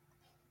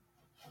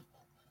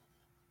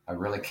 I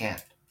really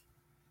can't.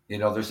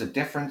 There's a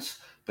difference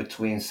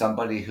between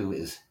somebody who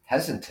is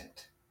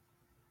hesitant,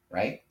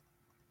 right?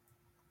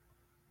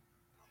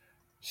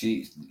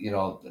 She, you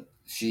know,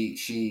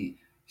 she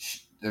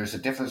there's a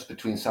difference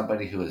between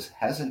somebody who is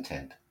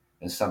hesitant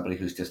and somebody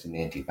who's just an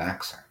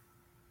anti-vaxxer,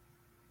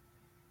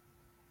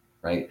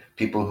 right?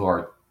 People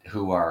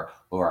who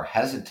are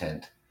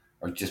hesitant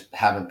or just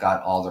haven't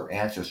got all their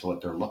answers for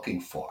what they're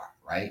looking for,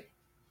 right?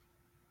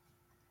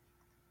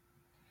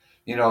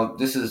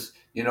 This is,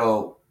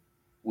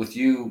 with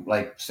you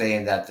like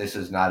saying that this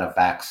is not a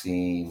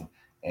vaccine,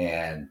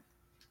 and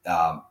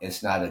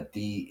it's not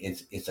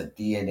it's a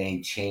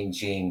DNA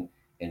changing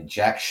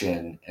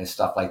injection and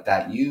stuff like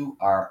that. You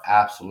are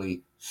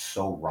absolutely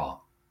so wrong.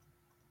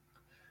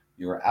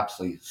 You are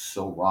absolutely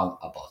so wrong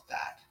about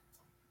that.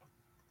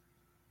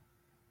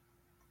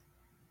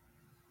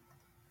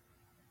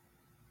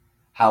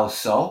 How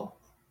so?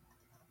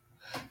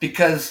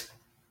 Because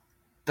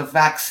the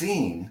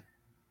vaccine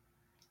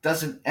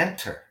doesn't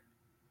enter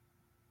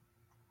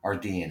our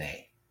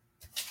DNA.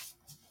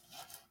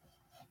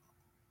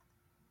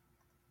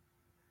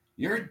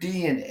 Your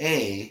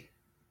DNA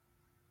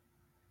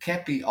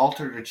can't be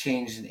altered or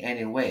changed in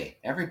any way.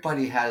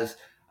 Everybody has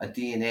a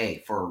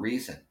DNA for a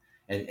reason.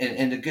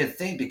 And a good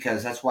thing,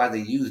 because that's why they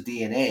use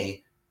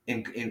DNA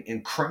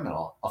in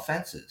criminal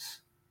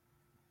offenses,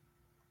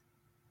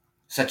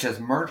 such as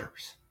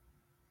murders.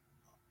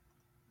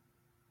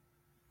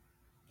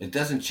 It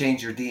doesn't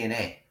change your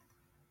DNA.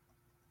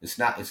 It's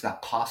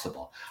not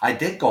possible. I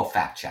did go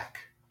fact check.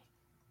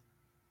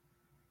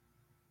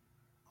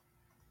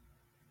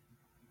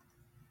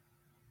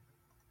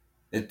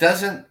 It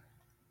doesn't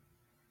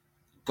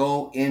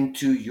go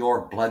into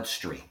your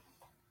bloodstream.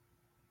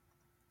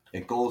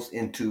 It goes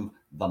into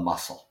the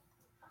muscle.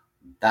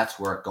 That's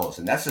where it goes.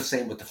 And that's the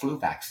same with the flu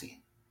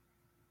vaccine.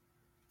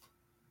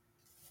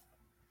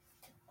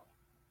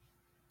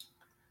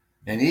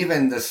 And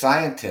even the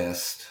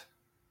scientist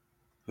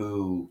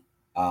who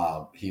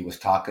he was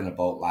talking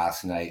about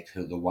last night,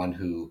 the one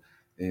who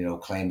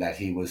claimed that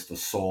he was the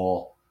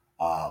sole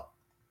uh,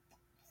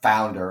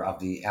 founder of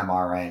the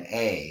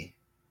mRNA,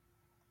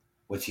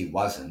 which he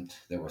wasn't.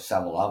 There were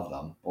several of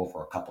them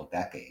over a couple of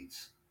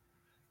decades.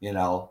 You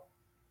know,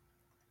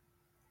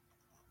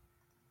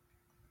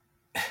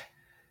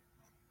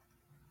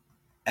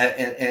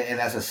 and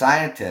as a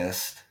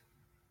scientist,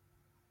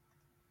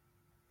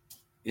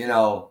 you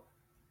know,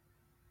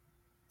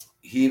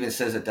 he even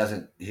says it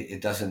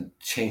doesn't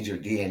change your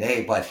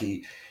DNA, but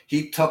he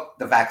took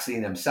the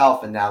vaccine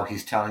himself, and now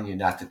he's telling you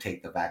not to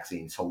take the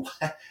vaccine. So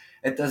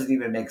it doesn't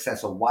even make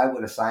sense. So why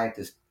would a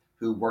scientist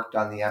who worked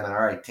on the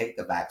mRNA take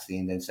the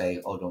vaccine and say,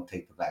 "Oh, don't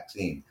take the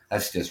vaccine"?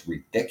 That's just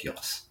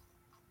ridiculous,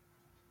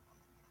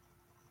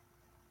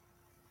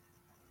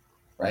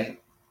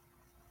 right?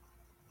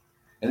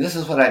 And this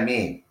is what I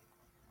mean,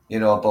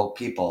 about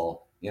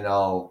people,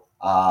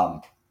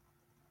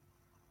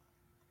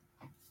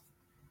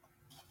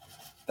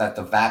 that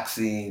a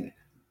vaccine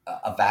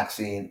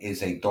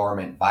is a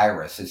dormant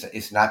virus.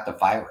 It's not the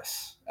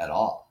virus at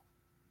all,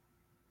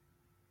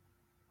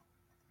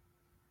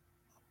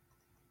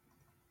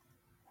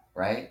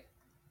 right?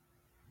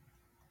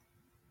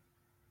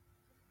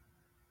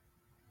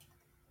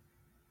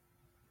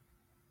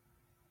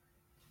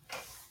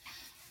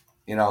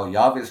 You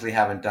obviously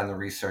haven't done the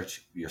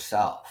research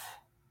yourself.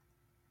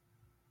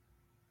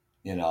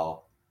 You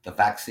know, the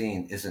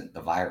vaccine isn't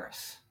the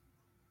virus.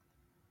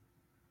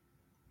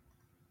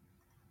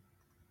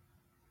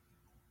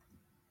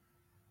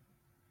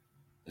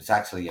 It's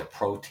actually a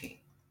protein.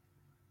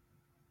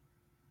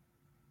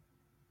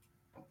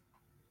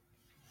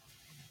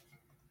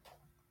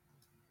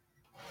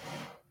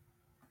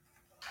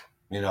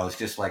 You know, it's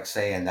just like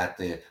saying that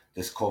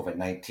this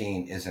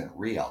COVID-19 isn't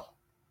real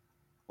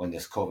when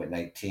this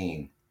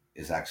COVID-19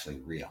 is actually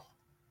real.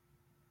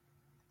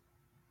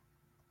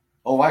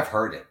 Oh, I've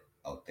heard it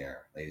out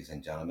there, ladies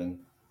and gentlemen.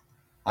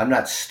 I'm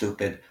not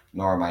stupid,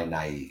 nor am I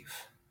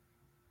naive.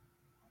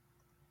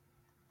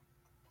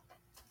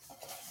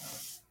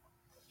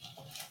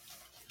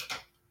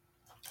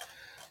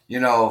 You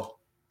know,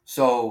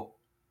 so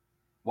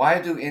why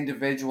do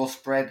individuals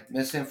spread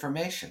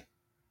misinformation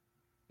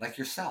like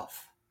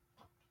yourself?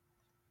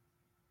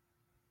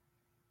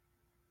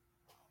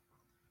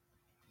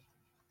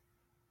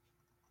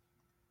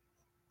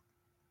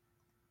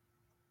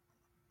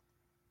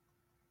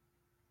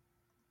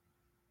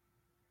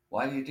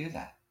 Why do you do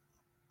that?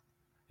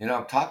 You know,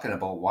 I'm talking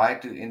about why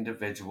do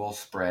individuals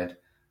spread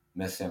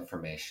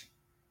misinformation?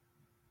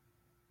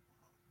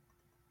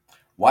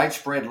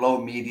 Widespread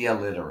low media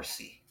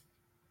literacy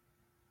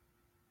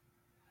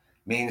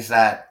means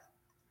that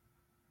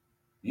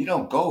you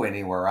don't go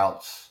anywhere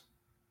else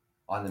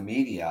on the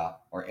media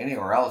or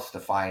anywhere else to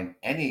find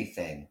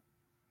anything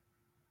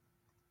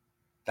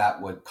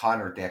that would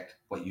contradict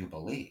what you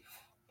believe.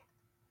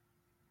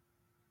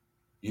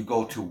 You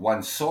go to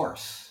one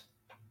source.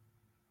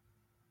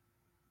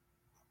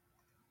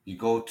 You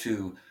go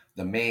to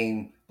the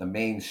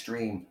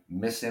mainstream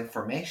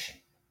misinformation.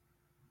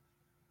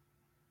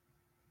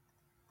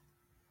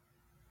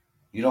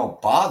 You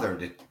don't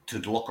bother to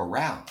look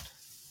around.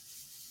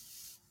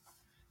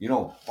 You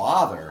don't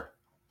bother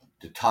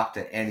to talk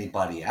to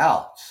anybody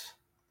else,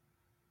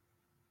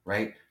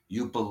 right?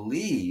 You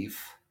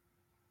believe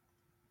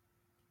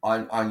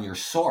on your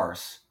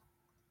source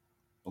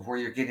of where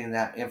you're getting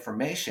that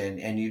information,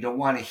 and you don't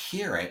want to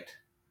hear it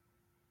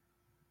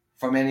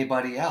from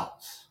anybody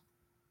else.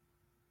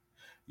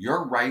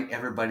 You're right,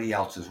 everybody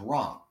else is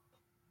wrong.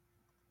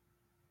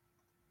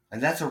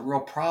 And that's a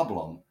real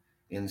problem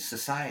in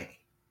society.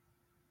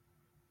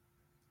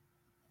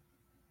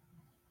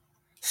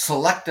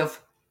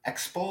 Selective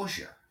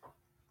exposure.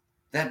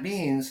 That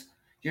means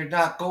you're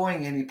not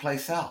going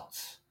anyplace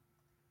else.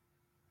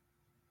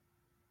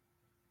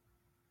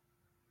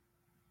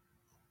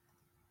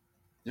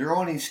 You're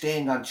only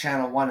staying on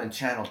channel 1 and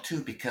channel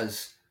 2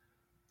 because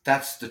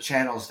that's the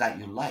channels that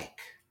you like.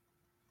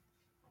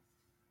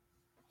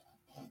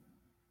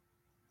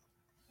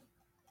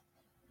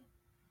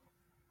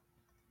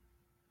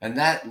 And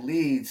that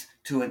leads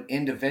to an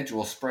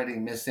individual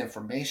spreading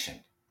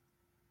misinformation.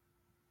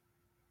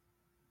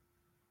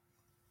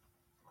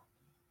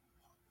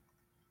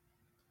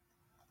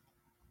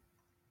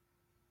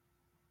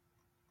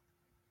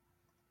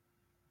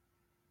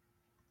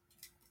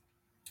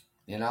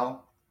 You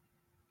know,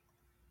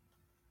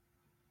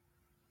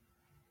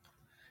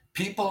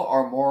 people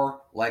are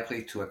more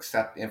likely to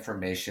accept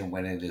information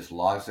when it is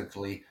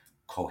logically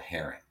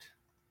coherent,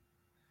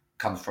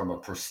 comes from a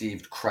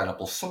perceived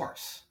credible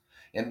source,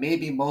 and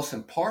maybe most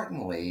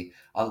importantly,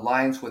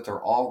 aligns with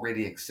their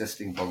already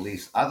existing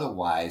beliefs.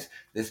 Otherwise,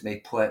 this may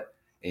put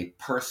a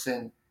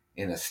person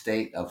in a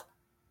state of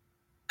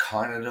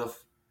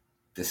cognitive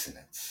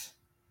dissonance.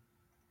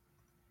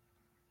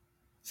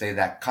 Say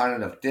that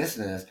cognitive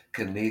dissonance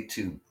can lead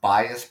to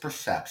biased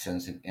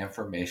perceptions and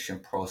information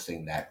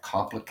processing that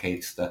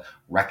complicates the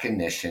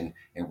recognition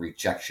and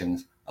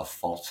rejection of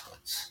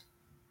falsehoods.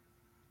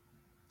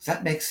 Does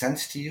that make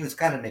sense to you? It's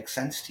got to make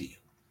sense to you.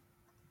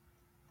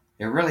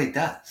 It really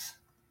does.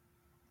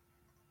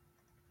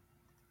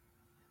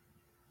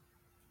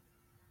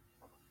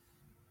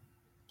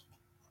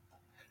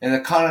 And the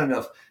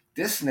cognitive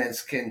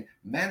dissonance can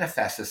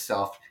manifest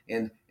itself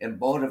in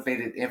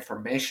motivated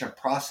information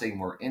processing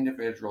where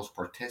individuals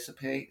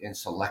participate in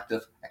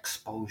selective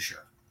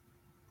exposure.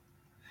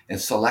 And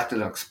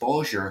selective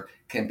exposure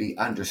can be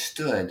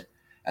understood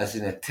as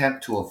an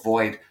attempt to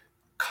avoid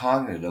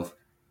cognitive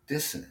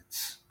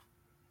dissonance.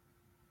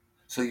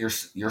 So your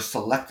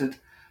selected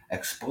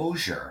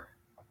exposure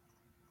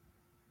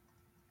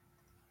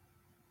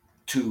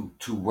to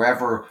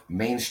wherever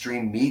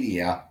mainstream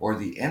media or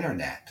the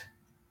internet,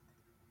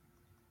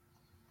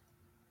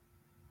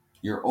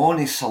 you're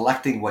only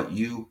selecting what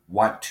you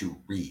want to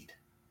read.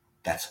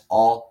 That's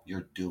all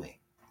you're doing.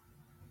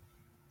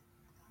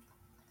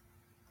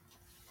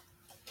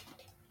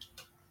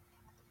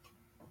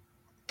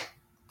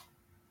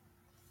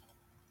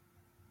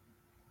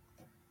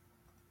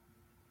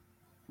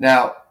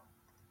 Now,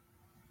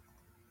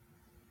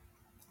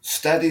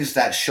 studies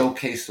that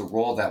showcase the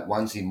role that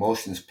one's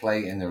emotions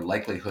play in their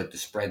likelihood to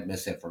spread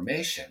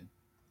misinformation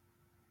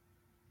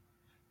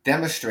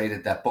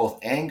demonstrated that both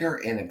anger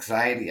and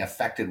anxiety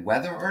affected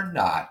whether or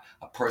not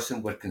a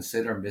person would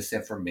consider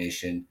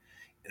misinformation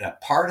in a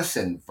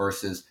partisan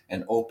versus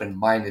an open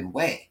minded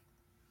way.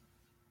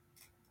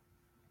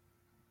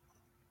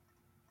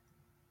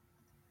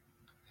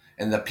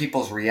 And the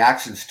people's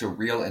reactions to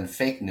real and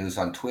fake news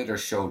on Twitter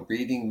showed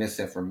reading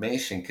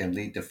misinformation can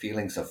lead to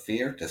feelings of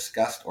fear,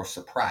 disgust, or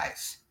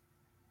surprise.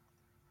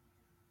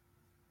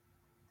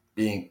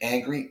 Being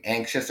angry,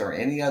 anxious, or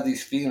any of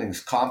these feelings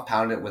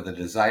compounded with a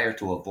desire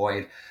to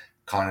avoid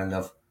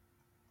cognitive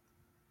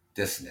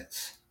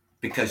dissonance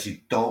because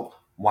you don't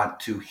want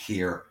to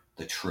hear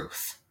the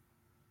truth.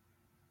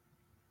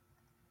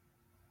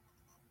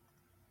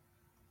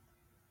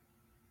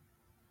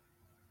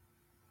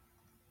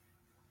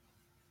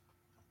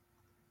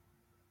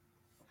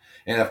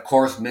 And of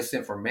course,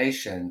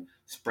 misinformation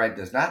spread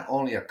does not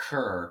only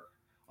occur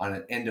on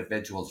an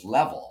individual's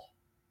level,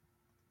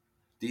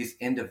 these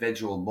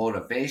individual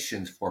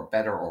motivations for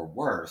better or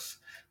worse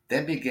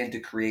then begin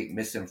to create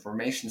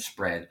misinformation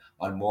spread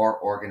on more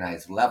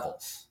organized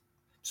levels.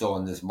 So,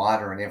 in this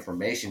modern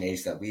information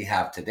age that we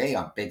have today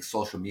on big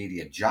social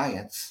media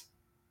giants,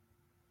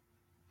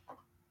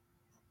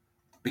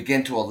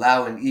 begin to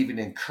allow and even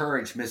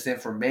encourage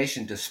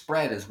misinformation to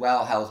spread as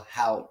well,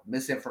 how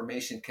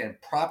misinformation can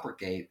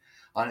propagate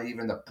on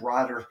even the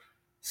broader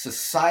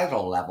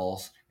societal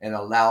levels and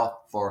allow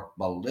for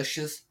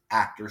malicious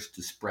actors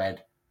to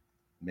spread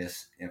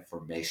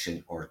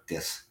misinformation or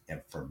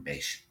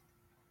disinformation.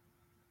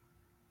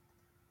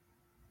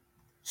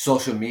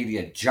 Social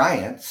media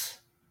giants,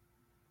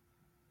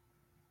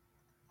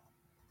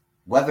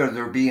 whether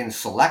they're being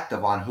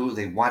selective on who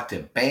they want to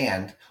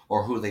ban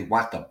or who they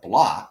want to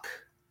block,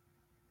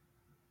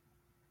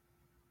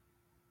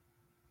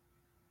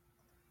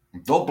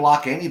 they'll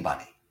block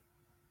anybody.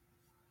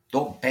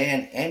 They'll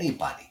ban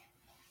anybody.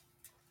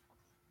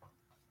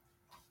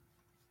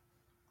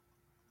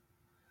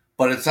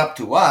 But it's up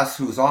to us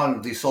who's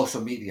on these social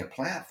media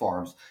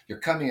platforms. You're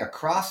coming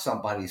across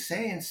somebody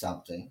saying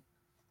something,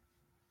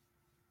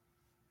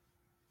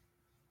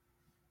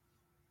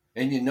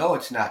 and you know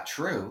it's not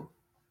true.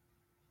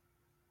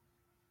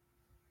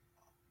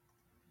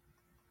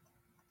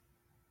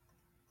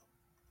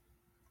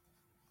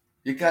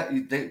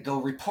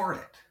 They'll report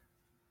it,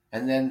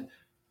 and then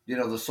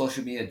the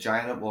social media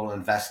giant will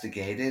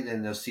investigate it,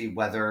 and they'll see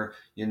whether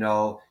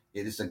it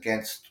is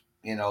against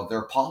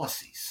their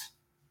policies.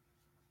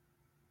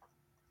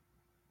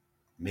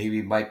 Maybe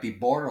it might be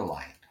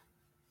borderline,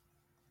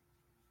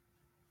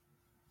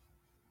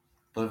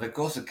 but if it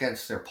goes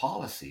against their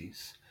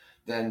policies,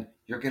 then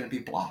you're going to be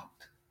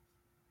blocked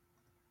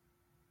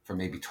for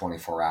maybe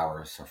 24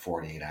 hours or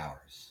 48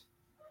 hours,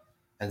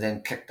 and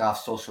then kicked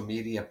off social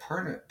media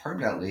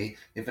permanently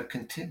if it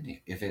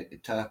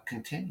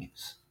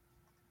continues.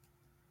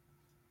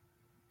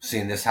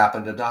 Seen this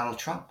happen to Donald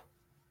Trump.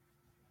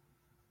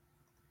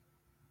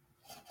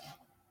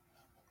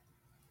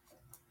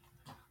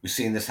 We've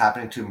seen this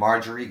happening to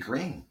Marjorie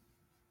Greene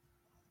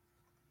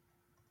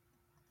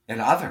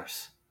and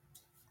others.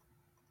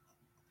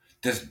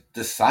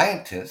 The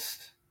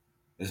scientist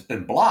has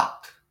been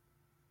blocked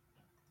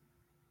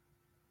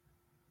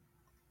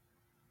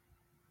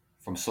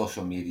from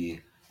social media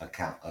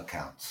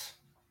accounts.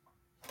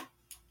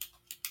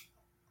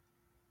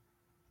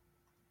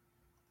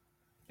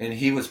 And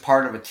he was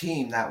part of a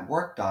team that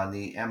worked on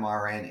the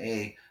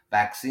mRNA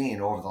vaccine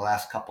over the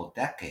last couple of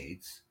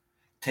decades,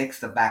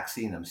 takes the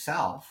vaccine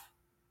himself,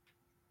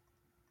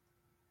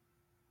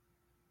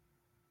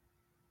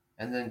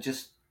 and then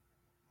just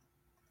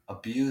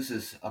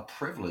abuses a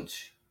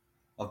privilege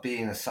of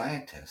being a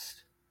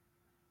scientist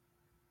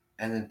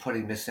and then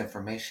putting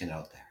misinformation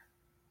out there.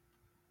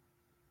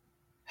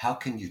 How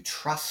can you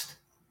trust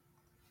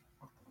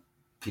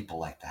people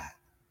like that?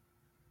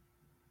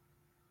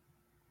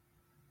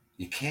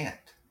 You can't.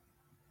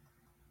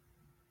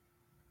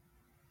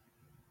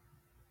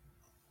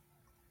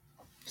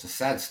 It's a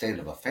sad state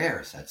of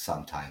affairs at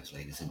sometimes,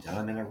 ladies and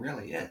gentlemen. It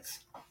really is.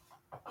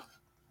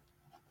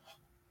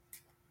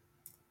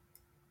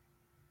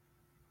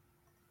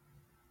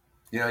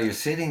 You're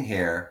sitting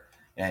here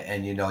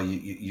and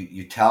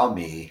you tell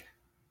me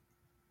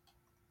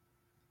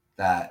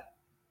that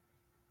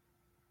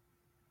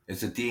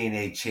it's a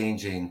DNA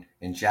changing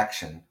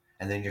injection,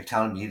 and then you're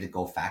telling me to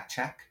go fact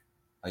check?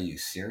 Are you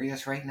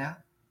serious right now?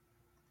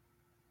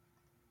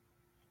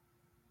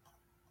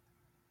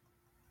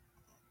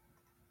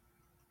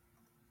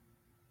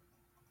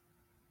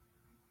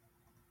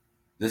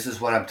 This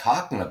is what I'm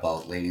talking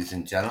about, ladies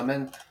and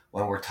gentlemen,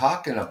 when we're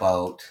talking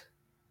about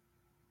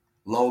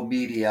low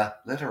media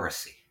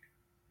literacy.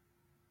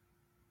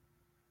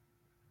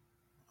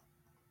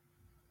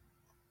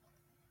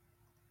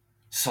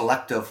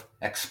 Selective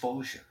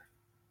exposure.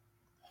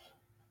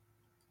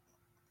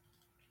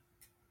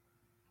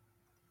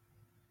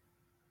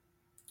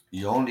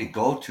 You only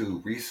go to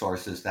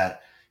resources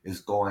that is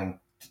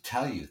going to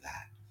tell you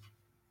that.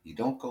 You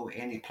don't go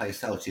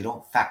anyplace else. You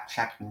don't fact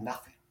check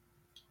nothing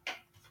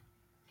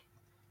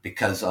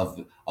because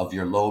of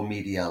your low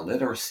media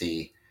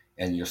literacy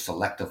and your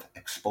selective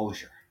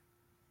exposure.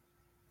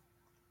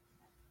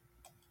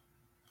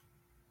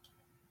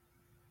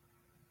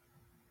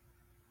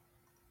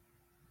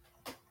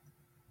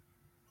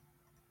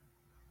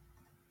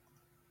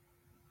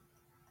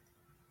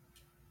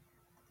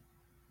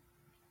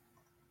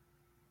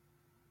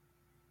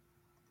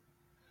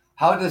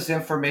 How does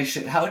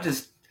information, how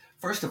does,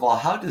 first of all,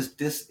 how does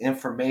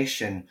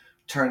disinformation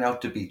turn out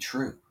to be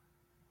true?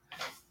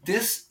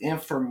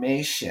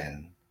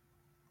 Disinformation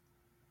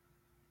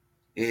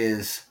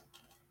is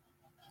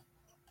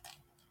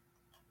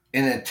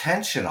an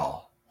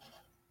intentional,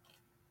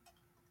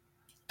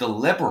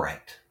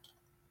 deliberate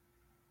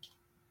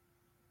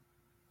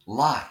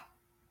lie.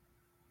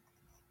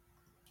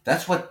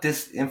 That's what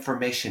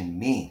disinformation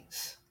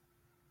means.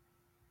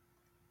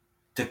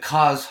 To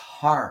cause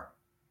harm.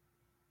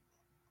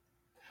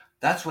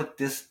 That's what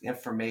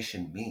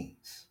disinformation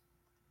means.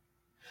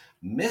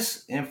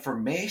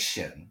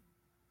 Misinformation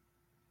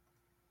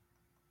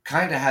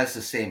kind of has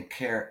the same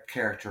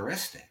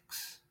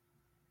characteristics,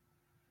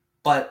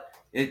 but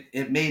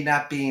it may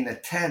not be an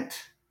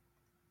intent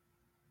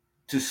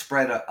to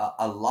spread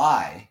a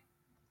lie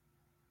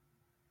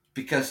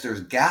because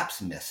there's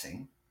gaps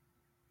missing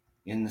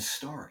in the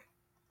story.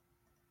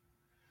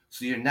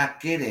 So you're not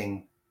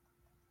getting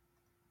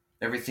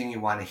everything you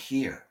want to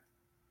hear.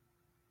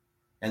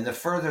 And the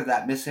further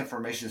that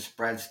misinformation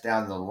spreads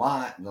down the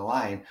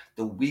line,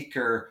 the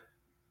weaker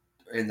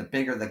and the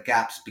bigger the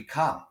gaps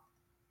become.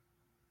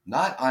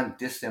 Not on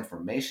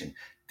disinformation.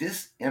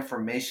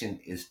 Disinformation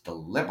is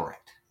deliberate.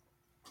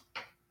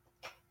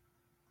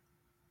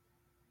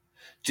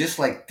 Just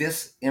like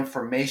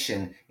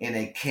disinformation in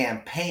a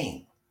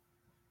campaign.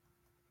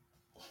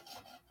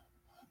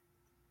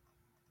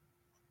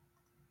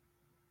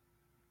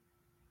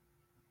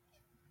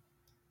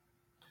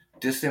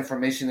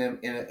 Disinformation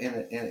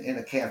in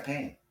a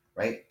campaign,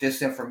 right?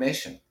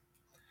 Disinformation.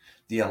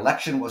 The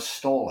election was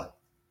stolen.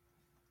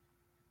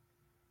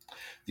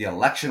 The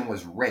election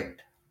was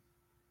rigged.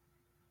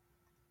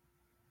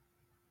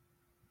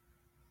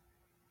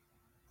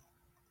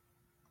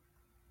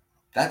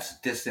 That's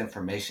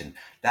disinformation.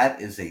 That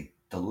is a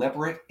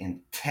deliberate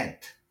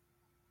intent.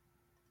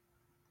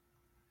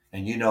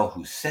 And you know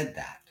who said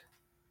that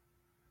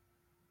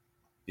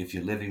if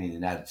you're living in the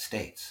United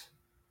States.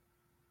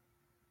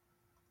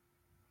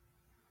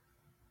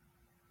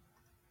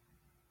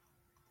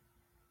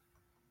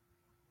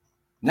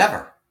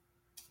 Never.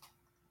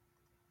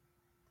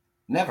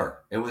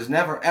 Never. It was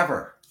never,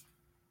 ever.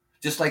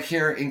 Just like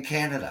here in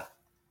Canada.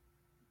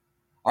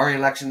 Our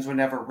elections were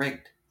never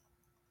rigged.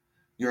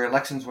 Your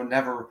elections were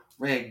never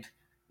rigged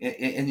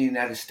in the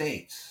United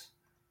States.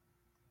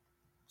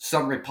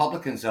 Some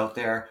Republicans out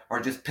there are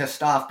just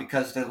pissed off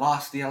because they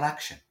lost the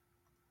election.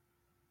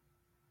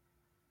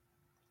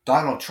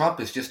 Donald Trump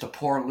is just a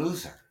poor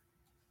loser.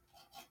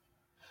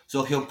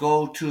 So he'll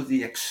go to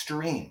the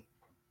extreme.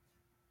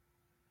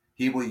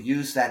 He will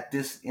use that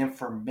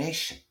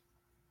disinformation.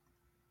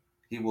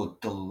 He will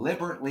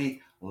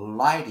deliberately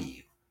lie to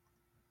you.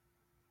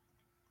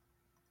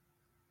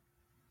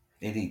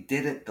 And he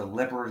did it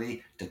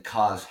deliberately to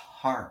cause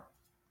harm.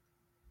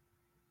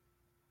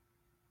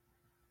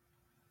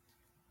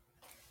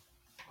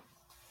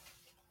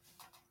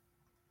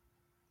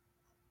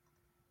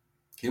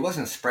 He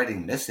wasn't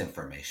spreading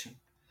misinformation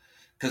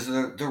because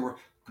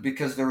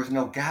there was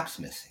no gaps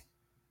missing.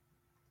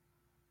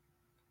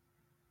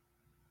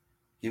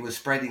 He was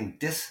spreading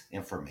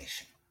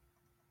disinformation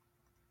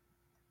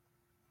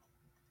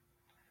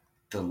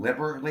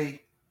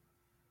deliberately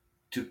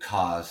to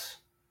cause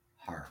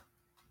harm.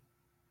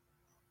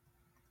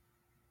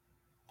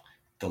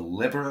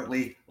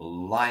 Deliberately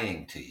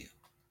lying to you.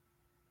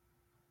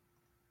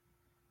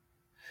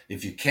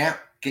 If you can't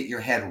get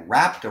your head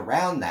wrapped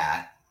around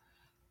that,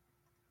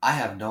 I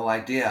have no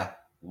idea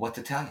what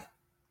to tell you.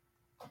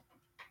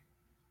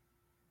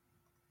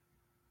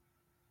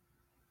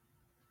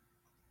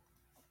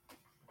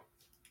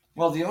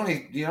 Well, the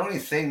only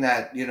thing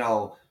that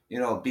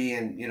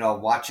being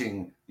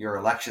watching your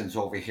elections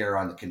over here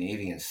on the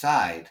Canadian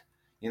side,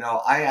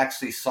 I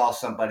actually saw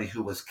somebody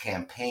who was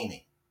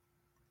campaigning.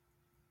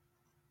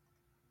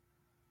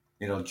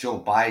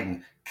 Joe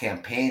Biden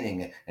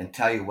campaigning and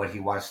tell you what he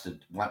wants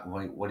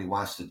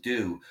to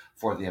do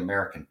for the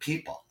American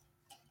people.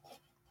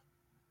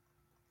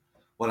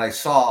 What I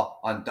saw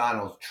on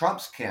Donald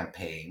Trump's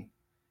campaign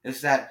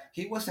is that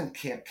he wasn't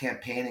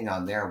campaigning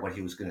on there what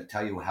he was going to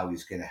tell you how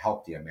he's going to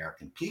help the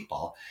American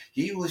people.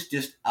 He was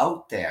just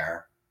out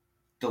there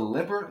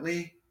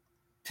deliberately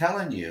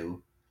telling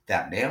you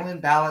that mail-in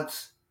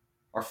ballots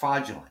are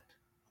fraudulent.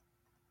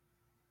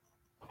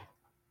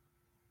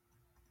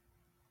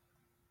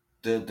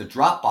 The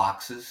drop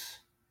boxes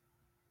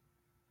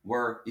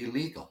were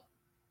illegal.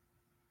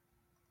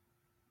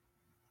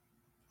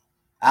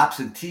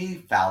 Absentee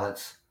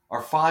ballots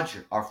are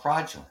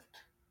fraudulent.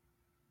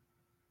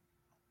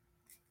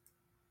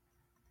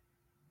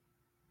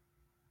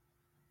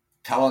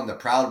 Telling the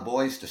Proud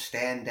Boys to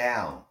stand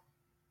down.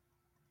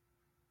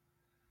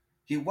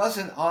 He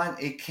wasn't on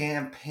a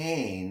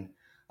campaign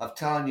of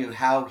telling you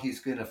how he's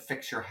going to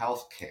fix your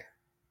health care,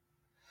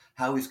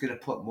 how he's going to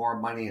put more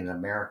money in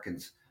American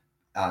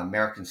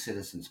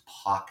citizens'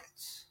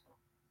 pockets,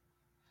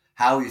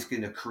 how he's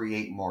going to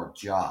create more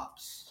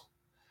jobs,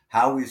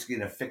 how he's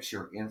going to fix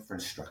your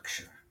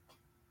infrastructure.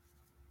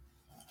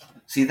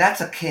 See,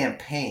 that's a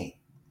campaign.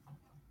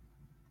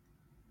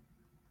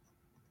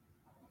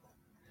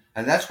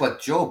 And that's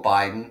what Joe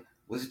Biden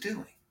was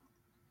doing.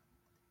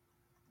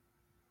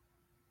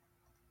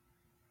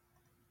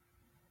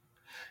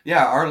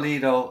 Yeah, our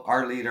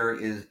leader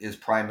is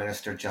Prime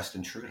Minister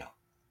Justin Trudeau.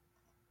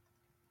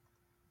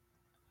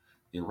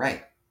 You're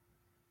right.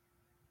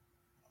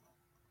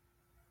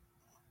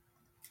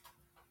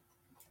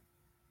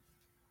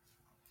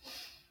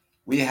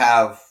 We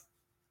have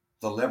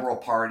the Liberal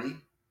Party.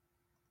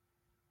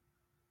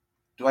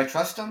 Do I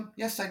trust them?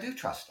 Yes, I do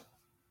trust them.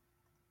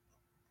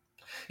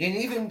 And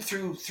even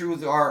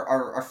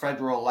our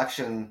federal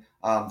election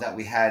that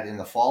we had in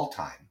the fall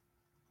time,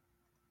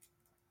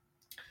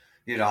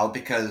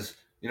 because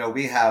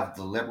we have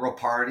the Liberal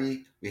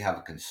Party, we have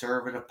a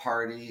Conservative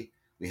Party,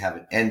 we have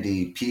an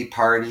NDP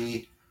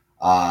party,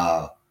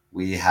 uh,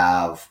 we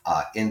have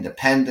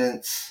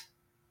independents.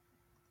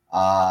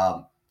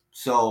 Um,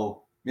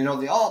 so they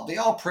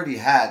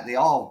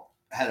all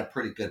had a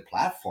pretty good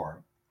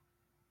platform.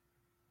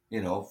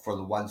 For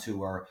the ones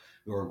who are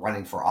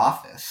running for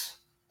office.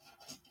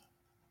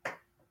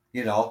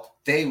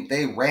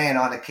 They ran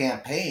on a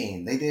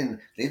campaign. They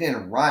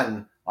didn't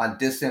run on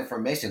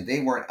disinformation.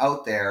 They weren't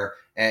out there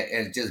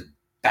and just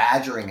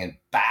badgering and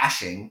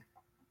bashing.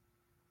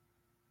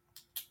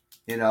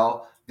 They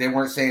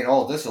weren't saying,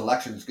 "Oh, this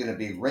election is going to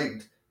be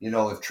rigged."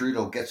 If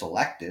Trudeau gets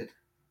elected,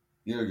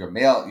 your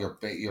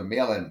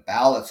mail-in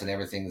ballots and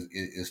everything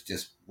is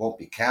just won't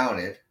be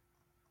counted,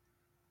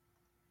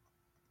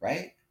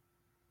 right?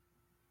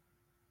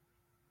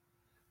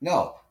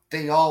 No,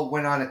 they all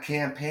went on a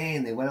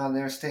campaign. They went on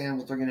there saying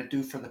what they're going to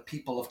do for the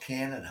people of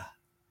Canada.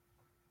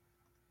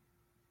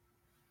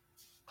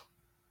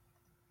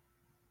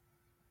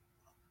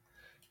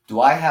 Do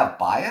I have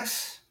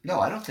bias? No,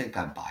 I don't think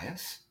I'm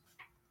biased.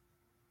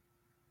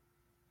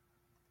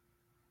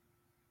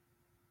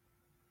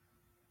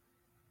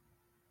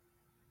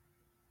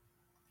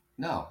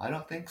 No, I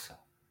don't think so.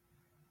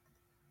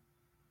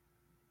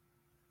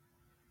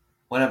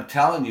 What I'm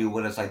telling you,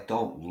 what I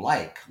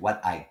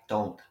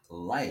don't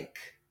like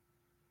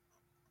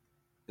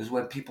is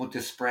when people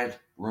just spread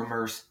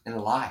rumors and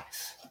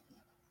lies.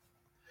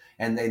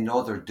 And they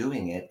know they're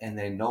doing it and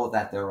they know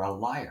that they're a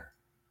liar.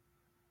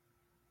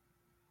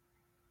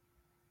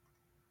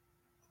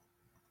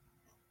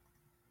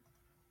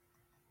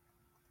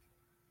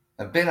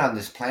 I've been on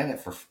this planet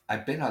for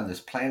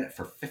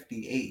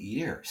 58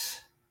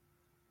 years,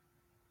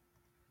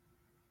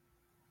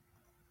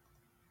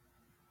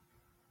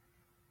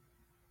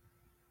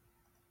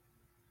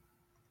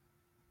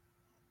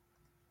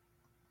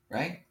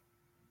 right?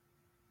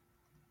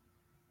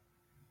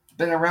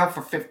 Been around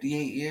for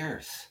 58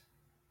 years.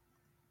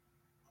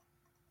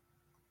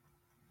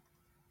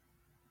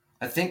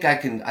 I think I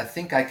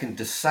can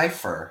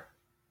decipher,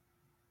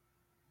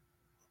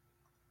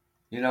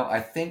 I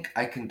think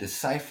I can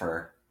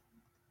decipher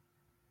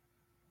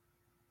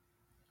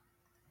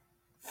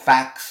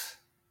facts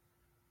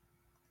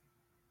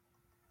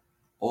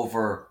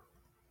over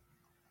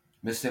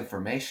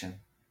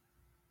misinformation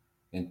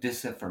and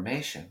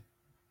disinformation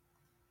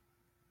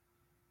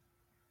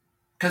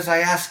because I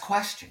ask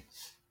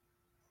questions.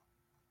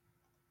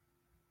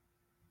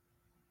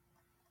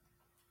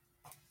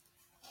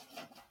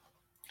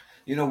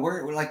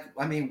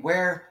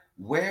 Where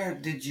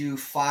did you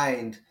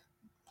find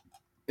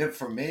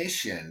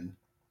information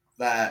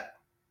that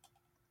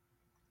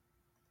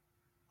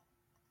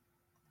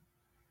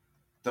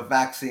the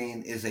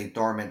vaccine is a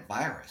dormant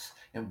virus?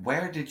 And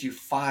where did you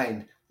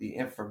find the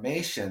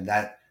information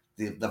that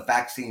the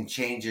vaccine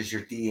changes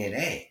your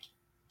DNA?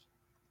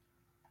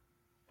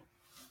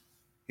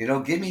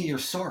 Give me your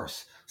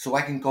source so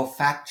I can go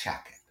fact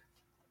check it.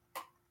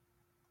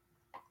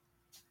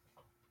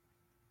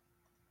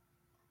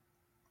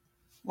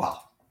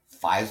 Well,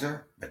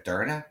 Pfizer,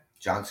 Moderna,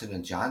 Johnson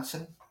and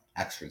Johnson,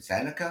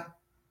 AstraZeneca,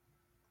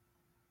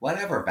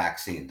 whatever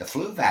vaccine, the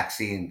flu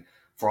vaccine,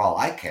 for all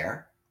I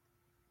care.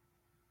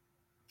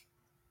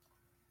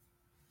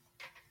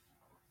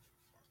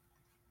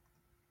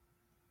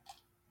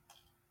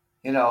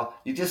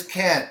 You just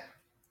can't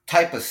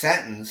type a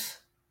sentence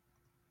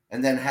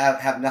and then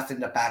have nothing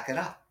to back it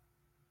up.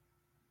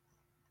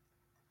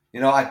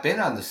 I've been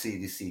on the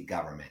CDC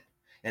government,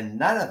 and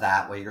none of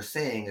that what you're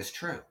saying is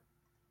true.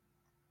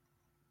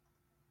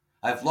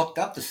 I've looked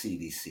up the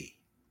CDC.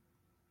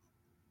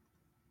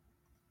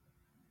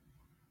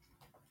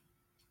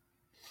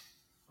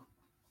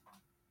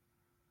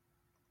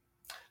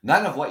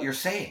 None of what you're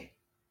saying.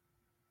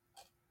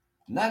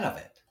 None of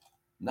it.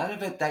 None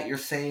of it that you're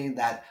saying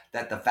that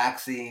the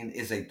vaccine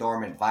is a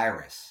dormant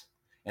virus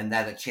and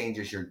that it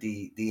changes your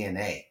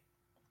DNA.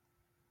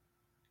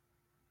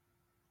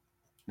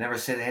 Never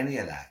said any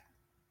of that.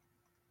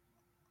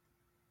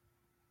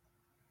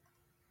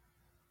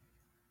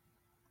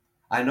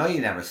 I know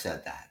you never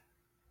said that.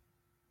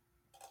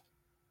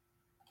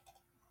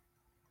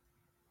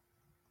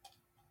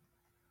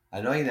 I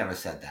know you never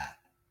said that.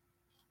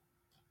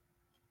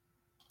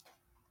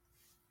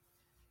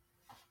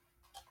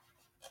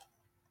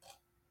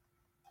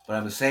 But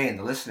I'm saying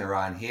the listener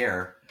on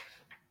here,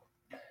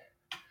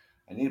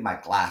 I need my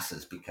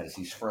glasses because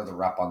he's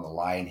further up on the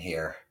line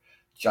here.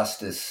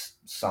 Justice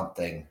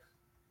something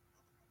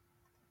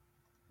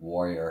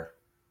warrior,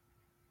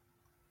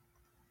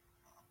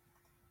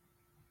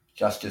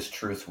 Justice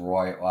Truth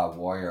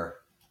Warrior,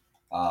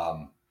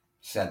 um,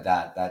 said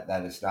that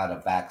it's not a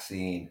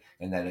vaccine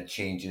and that it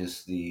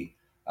changes the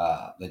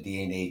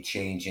DNA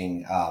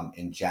changing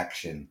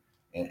injection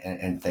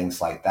and things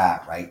like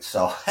that, right?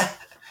 So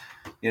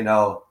you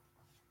know,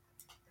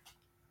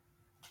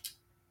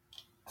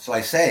 so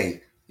I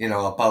say,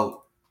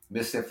 about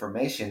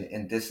misinformation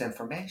and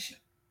disinformation.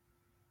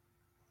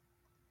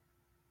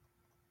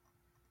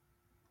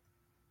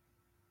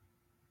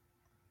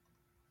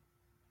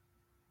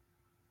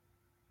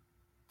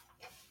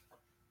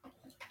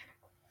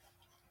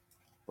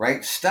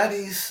 Right?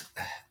 Studies,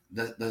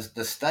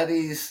 the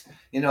studies,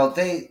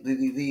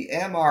 the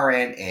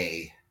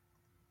mRNA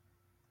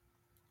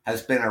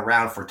has been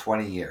around for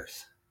 20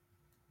 years.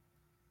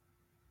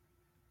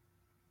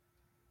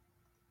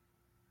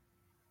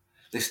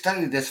 They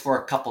studied this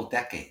for a couple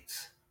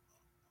decades.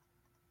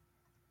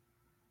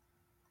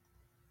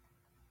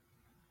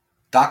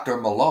 Dr.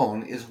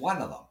 Malone is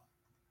one of them.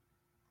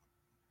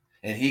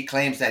 And he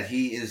claims that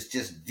he is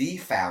just the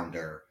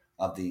founder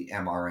of the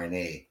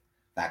mRNA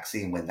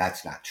vaccine when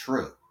that's not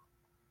true.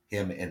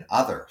 Him and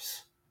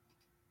others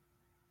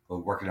who are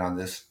working on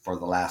this for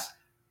the last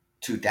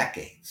 2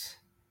 decades.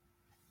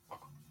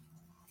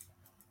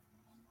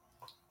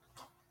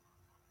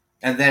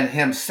 And then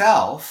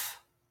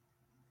himself,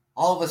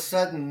 all of a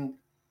sudden,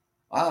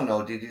 I don't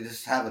know, did he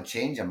just have a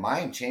change of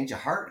mind, change of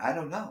heart? I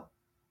don't know.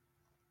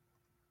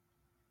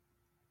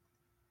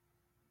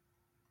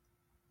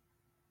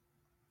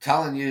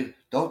 Telling you,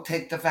 don't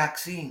take the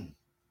vaccine.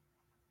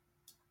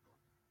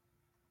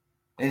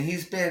 And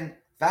he's been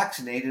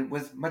vaccinated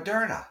with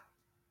Moderna.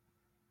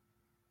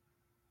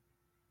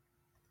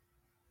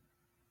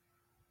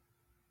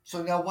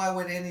 So now why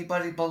would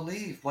anybody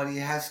believe what he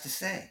has to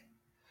say?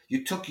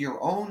 You took your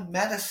own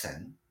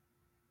medicine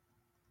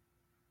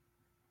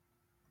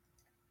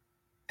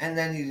and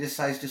then he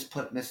decides to just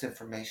put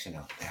misinformation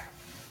out there.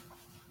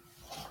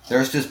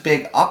 There's this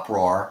big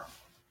uproar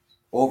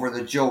over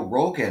the Joe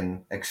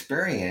Rogan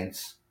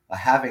experience of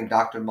having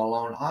Dr.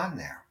 Malone on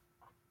there.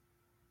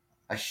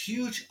 A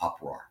huge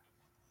uproar.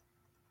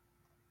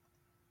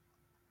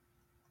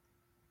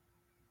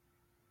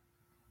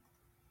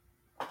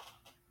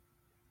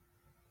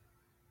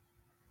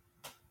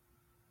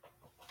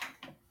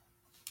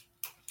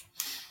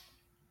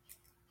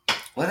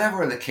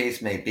 Whatever the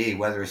case may be,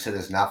 whether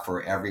it's not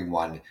for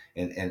everyone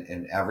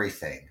and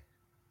everything,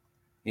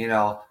 you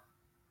know,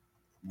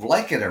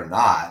 like it or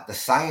not, the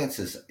science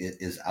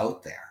is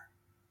out there.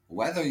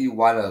 Whether you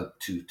want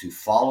to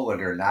follow it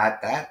or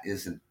not, that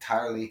is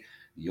entirely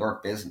your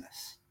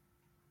business.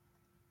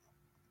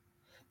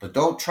 But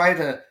don't try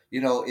to,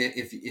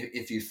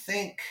 if you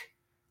think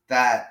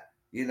that,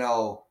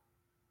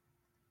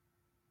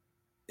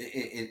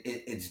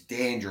 it's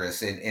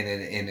dangerous and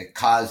it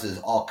causes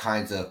all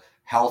kinds of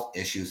health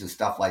issues and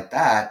stuff like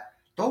that,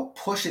 don't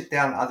push it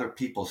down other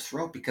people's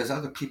throat because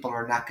other people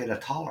are not going to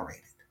tolerate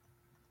it.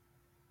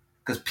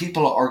 Because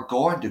people are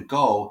going to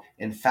go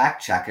and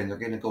fact check and they're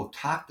going to go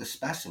talk to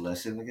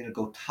specialists and they're going to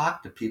go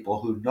talk to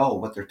people who know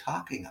what they're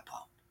talking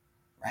about,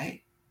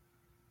 right?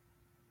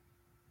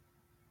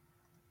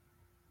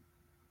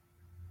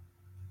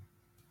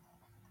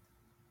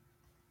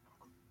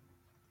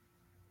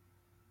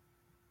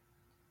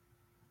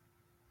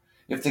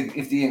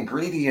 If the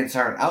ingredients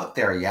aren't out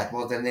there yet,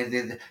 well then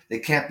they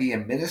can't be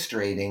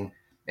administrating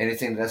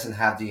anything that doesn't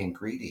have the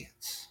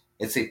ingredients.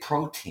 It's a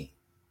protein.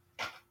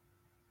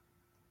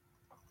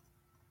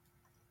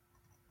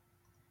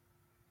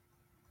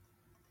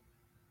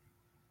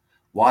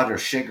 Water,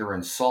 sugar,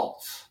 and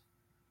salts,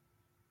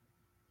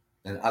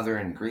 and other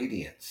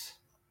ingredients.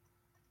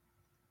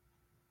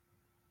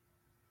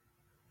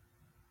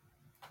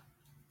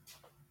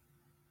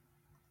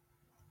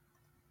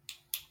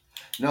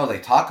 No, they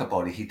talk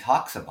about it. He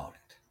talks about it.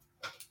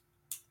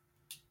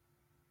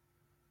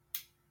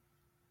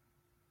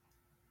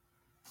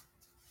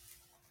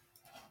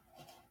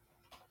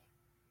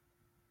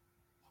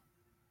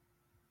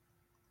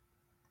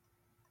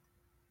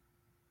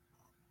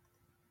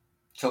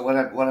 So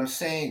what I'm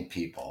saying,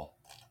 people,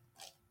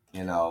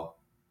 you know,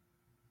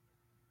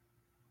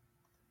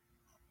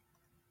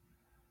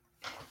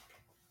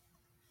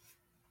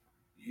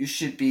 you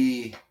should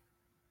be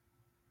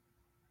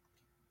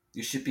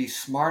you should be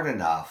smart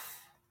enough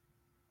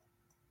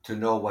to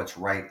know what's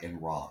right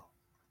and wrong.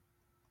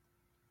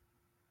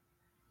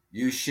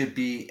 You should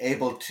be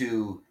able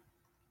to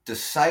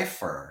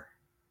decipher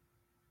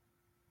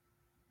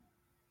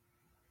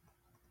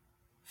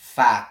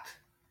fact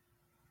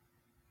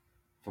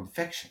from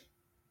fiction.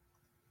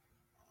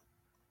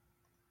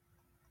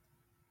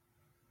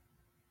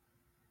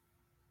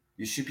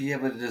 You should be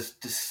able to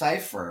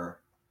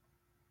decipher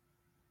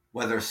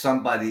whether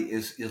somebody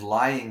is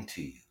lying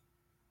to you.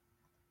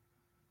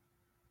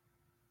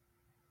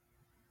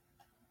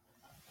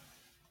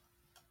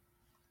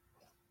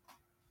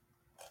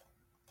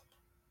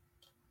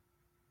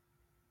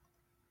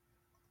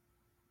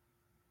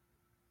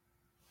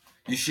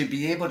 You should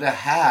be able to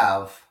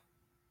have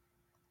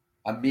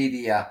a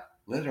media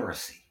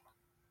literacy,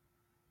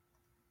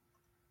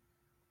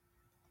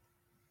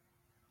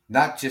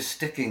 not just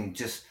sticking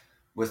just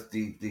with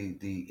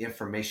the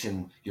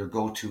information, your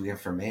go-to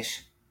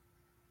information.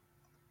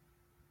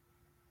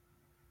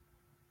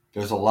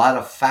 There's a lot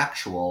of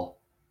factual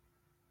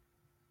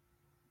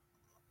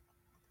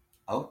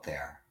out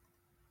there,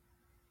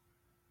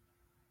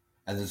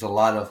 and there's a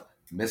lot of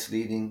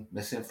misleading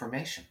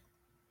misinformation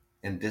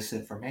and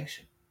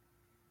disinformation.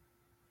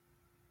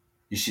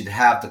 You should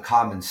have the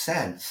common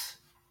sense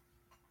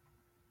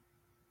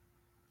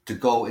to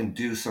go and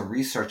do some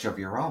research of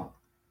your own.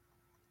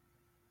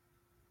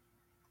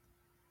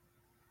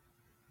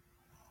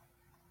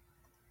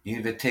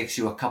 Even if it takes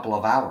you a couple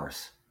of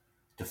hours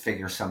to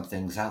figure some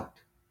things out.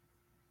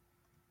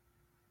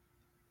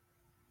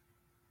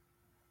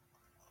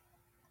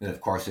 And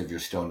of course, if you're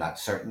still not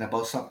certain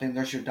about something,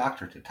 there's your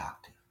doctor to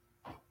talk to.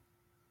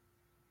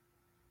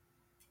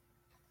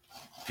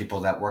 People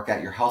that work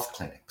at your health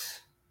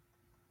clinics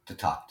to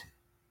talk to.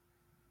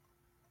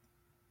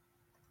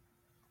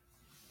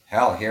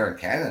 Hell, here in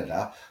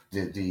Canada,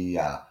 the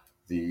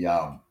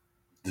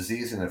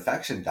disease and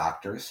infection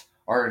doctors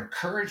are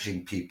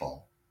encouraging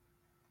people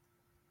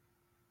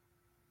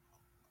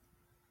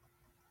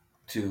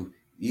to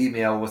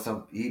email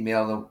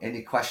them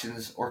any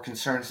questions or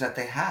concerns that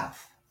they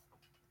have.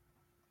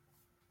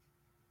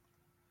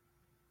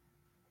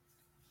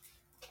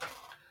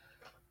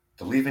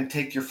 They'll even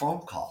take your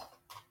phone call.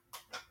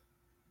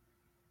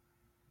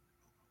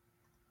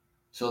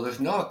 So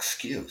there's no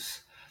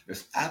excuse.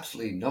 There's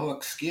absolutely no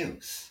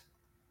excuse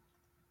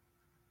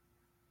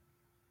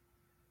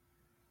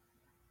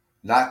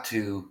not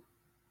to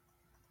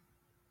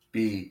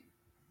be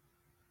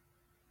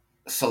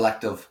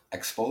selective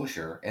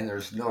exposure, and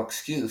there's no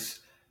excuse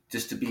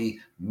just to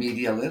be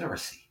media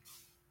literacy.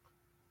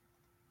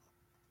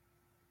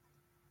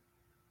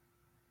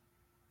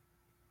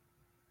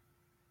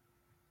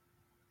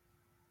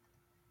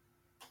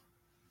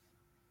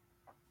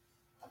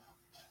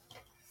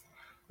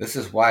 This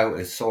is why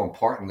it's so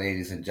important,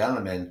 ladies and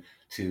gentlemen,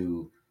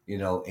 to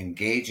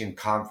engage in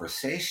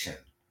conversation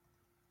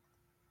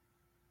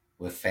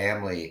with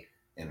family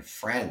and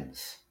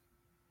friends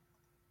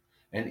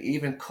and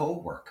even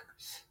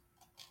co-workers.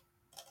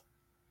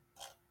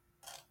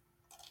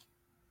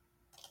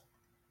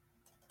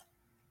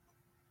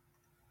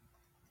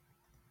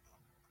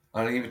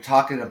 I'm not even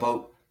talking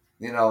about,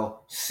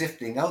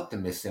 sifting out the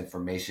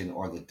misinformation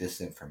or the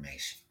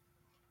disinformation.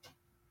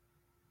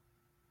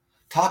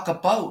 Talk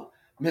about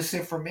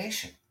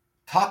misinformation.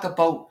 Talk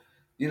about,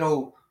 you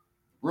know,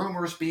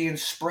 rumors being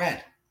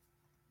spread.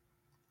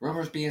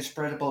 Rumors being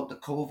spread about the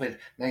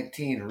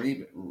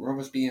COVID-19,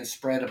 rumors being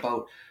spread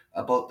about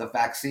the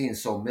vaccine.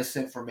 So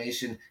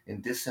misinformation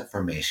and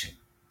disinformation.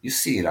 You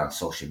see it on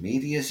social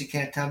medias. You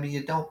can't tell me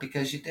you don't,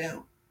 because you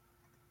do.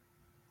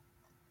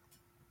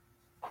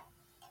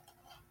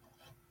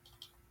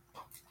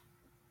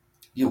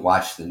 You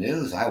watch the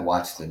news. I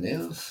watch the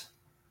news.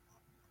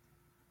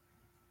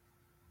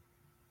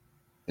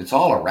 It's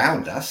all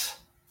around us.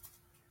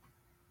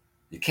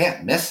 You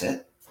can't miss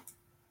it.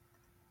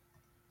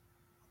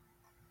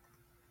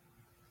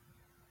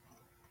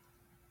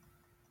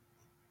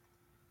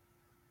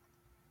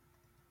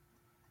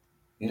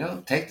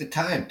 Take the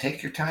time.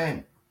 Take your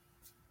time.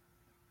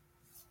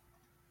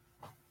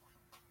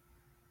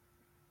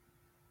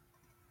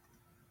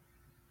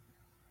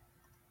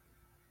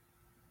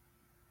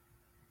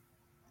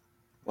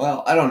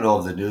 Well, I don't know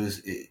if the news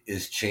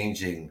is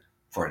changing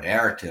for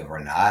narrative or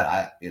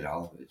not.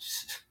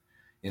 It's,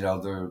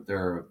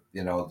 they're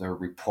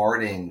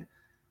reporting,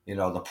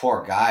 the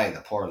poor guy,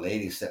 the poor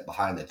lady sitting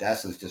behind the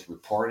desk is just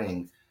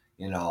reporting,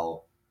 you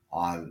know,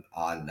 on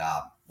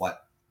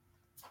what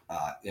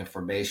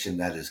information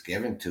that is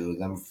given to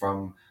them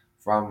from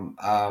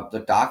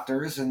the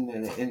doctors,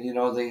 and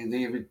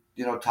they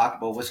talk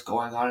about what's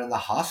going on in the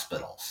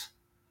hospitals.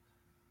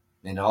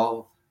 You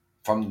know,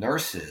 from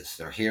nurses,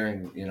 they're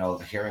hearing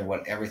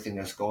what everything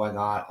that's going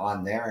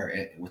on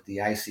there with the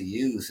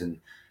ICUs,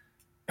 and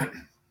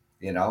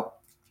you know,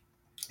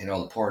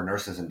 the poor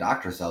nurses and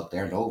doctors out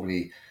there.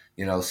 Nobody,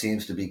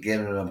 seems to be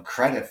giving them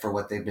credit for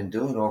what they've been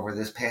doing over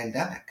this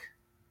pandemic.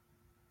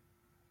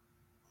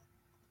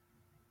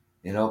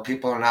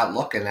 People are not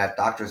looking at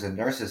doctors and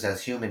nurses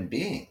as human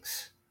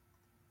beings,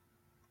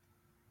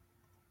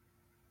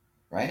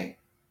 right?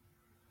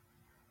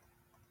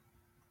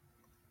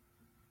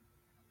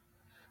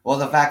 Well,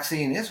 the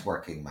vaccine is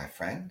working, my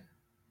friend.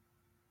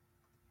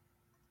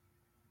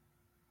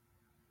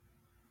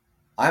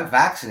 I'm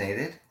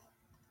vaccinated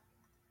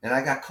and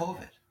I got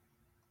COVID.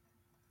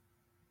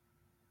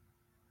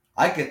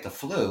 I get the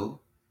flu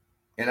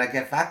and I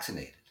get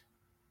vaccinated,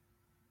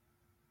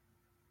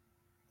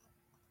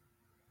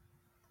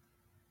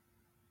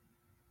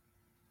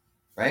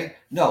 right?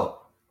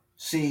 No,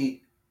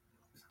 see,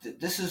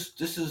 this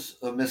is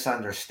a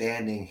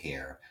misunderstanding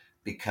here,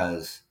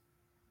 because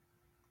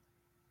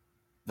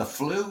the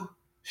flu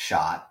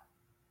shot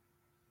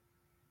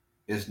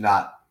is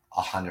not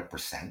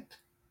 100%.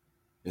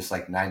 is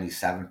like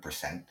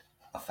 97%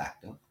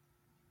 effective.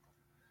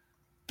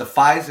 The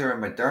Pfizer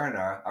and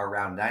Moderna are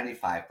around 95%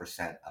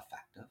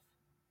 effective.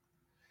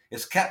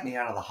 It's kept me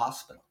out of the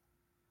hospital.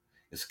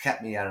 It's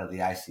kept me out of the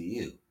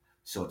ICU.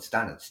 So it's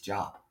done its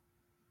job.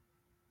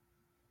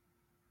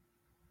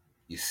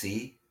 You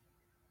see,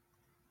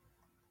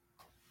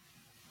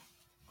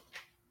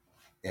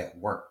 it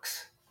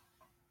works.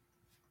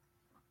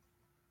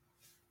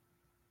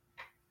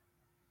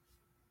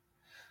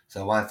 So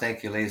I want to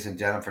thank you, ladies and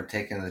gentlemen, for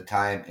taking the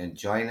time and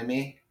joining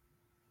me.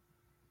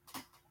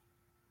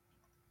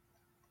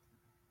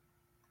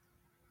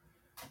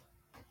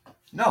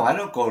 No, I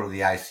don't go to the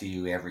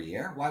ICU every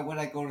year. Why would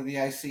I go to the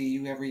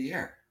ICU every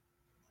year?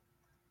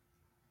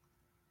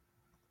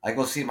 I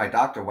go see my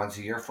doctor once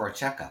a year for a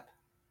checkup.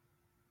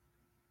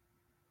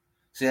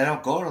 See, I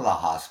don't go to the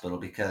hospital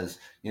because,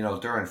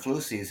 during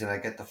flu season, I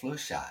get the flu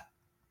shot.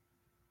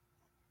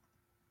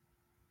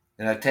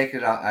 And I take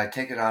it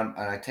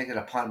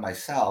upon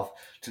myself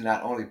to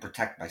not only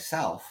protect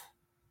myself,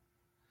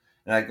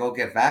 and I go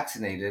get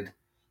vaccinated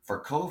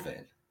for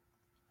COVID,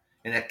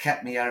 and it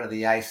kept me out of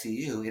the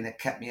ICU and it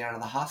kept me out of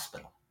the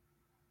hospital.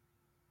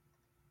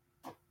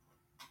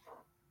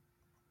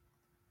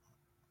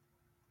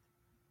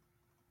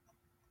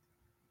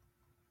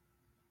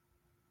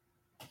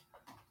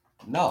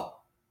 No,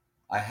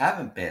 I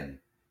haven't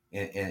been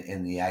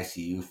in the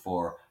ICU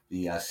for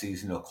the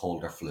seasonal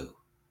cold or flu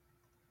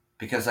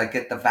because I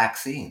get the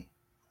vaccine.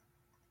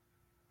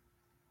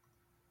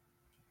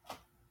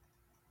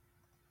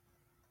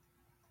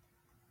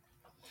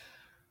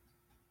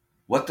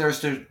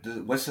 What's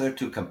there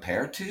to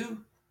compare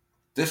to?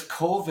 This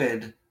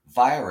COVID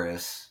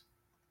virus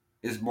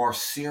is more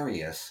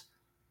serious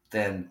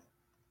than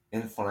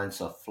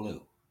influenza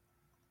flu.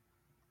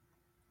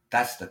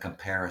 That's the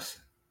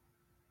comparison.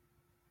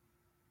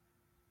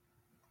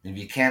 If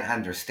you can't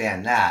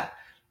understand that,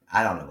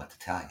 I don't know what to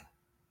tell you.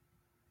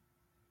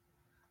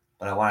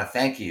 But I want to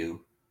thank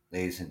you,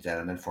 ladies and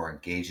gentlemen, for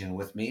engaging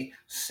with me,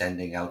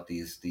 sending out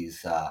these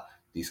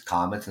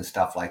comments and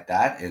stuff like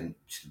that, and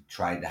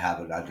trying to have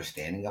an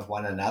understanding of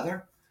one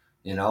another.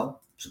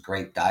 It's a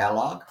great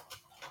dialogue.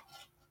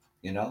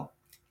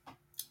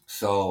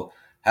 So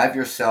have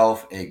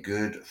yourself a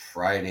good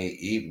Friday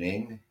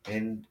evening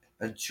and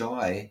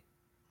enjoy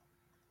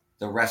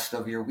the rest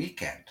of your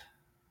weekend,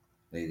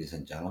 ladies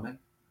and gentlemen.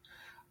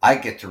 I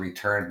get to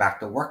return back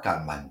to work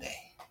on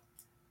Monday.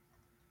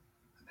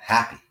 I'm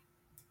happy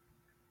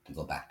to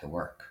go back to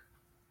work.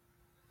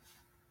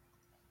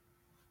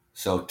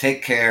 So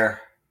take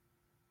care,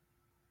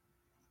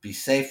 be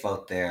safe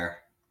out there,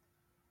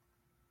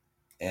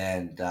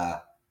 and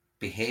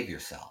behave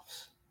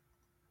yourselves.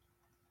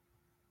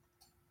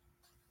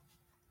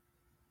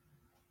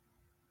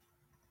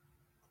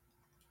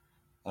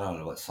 I don't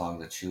know what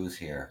song to choose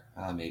here.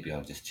 Maybe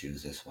I'll just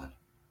choose this one.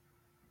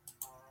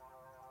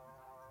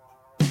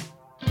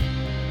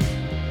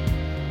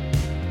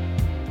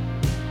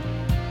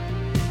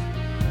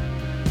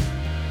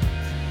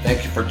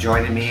 Thank you for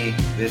joining me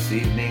this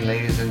evening,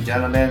 ladies and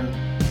gentlemen.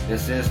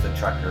 This is the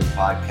Trucker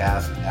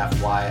Podcast,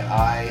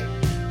 FYI.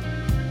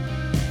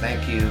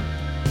 Thank you.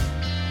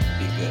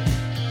 Be good.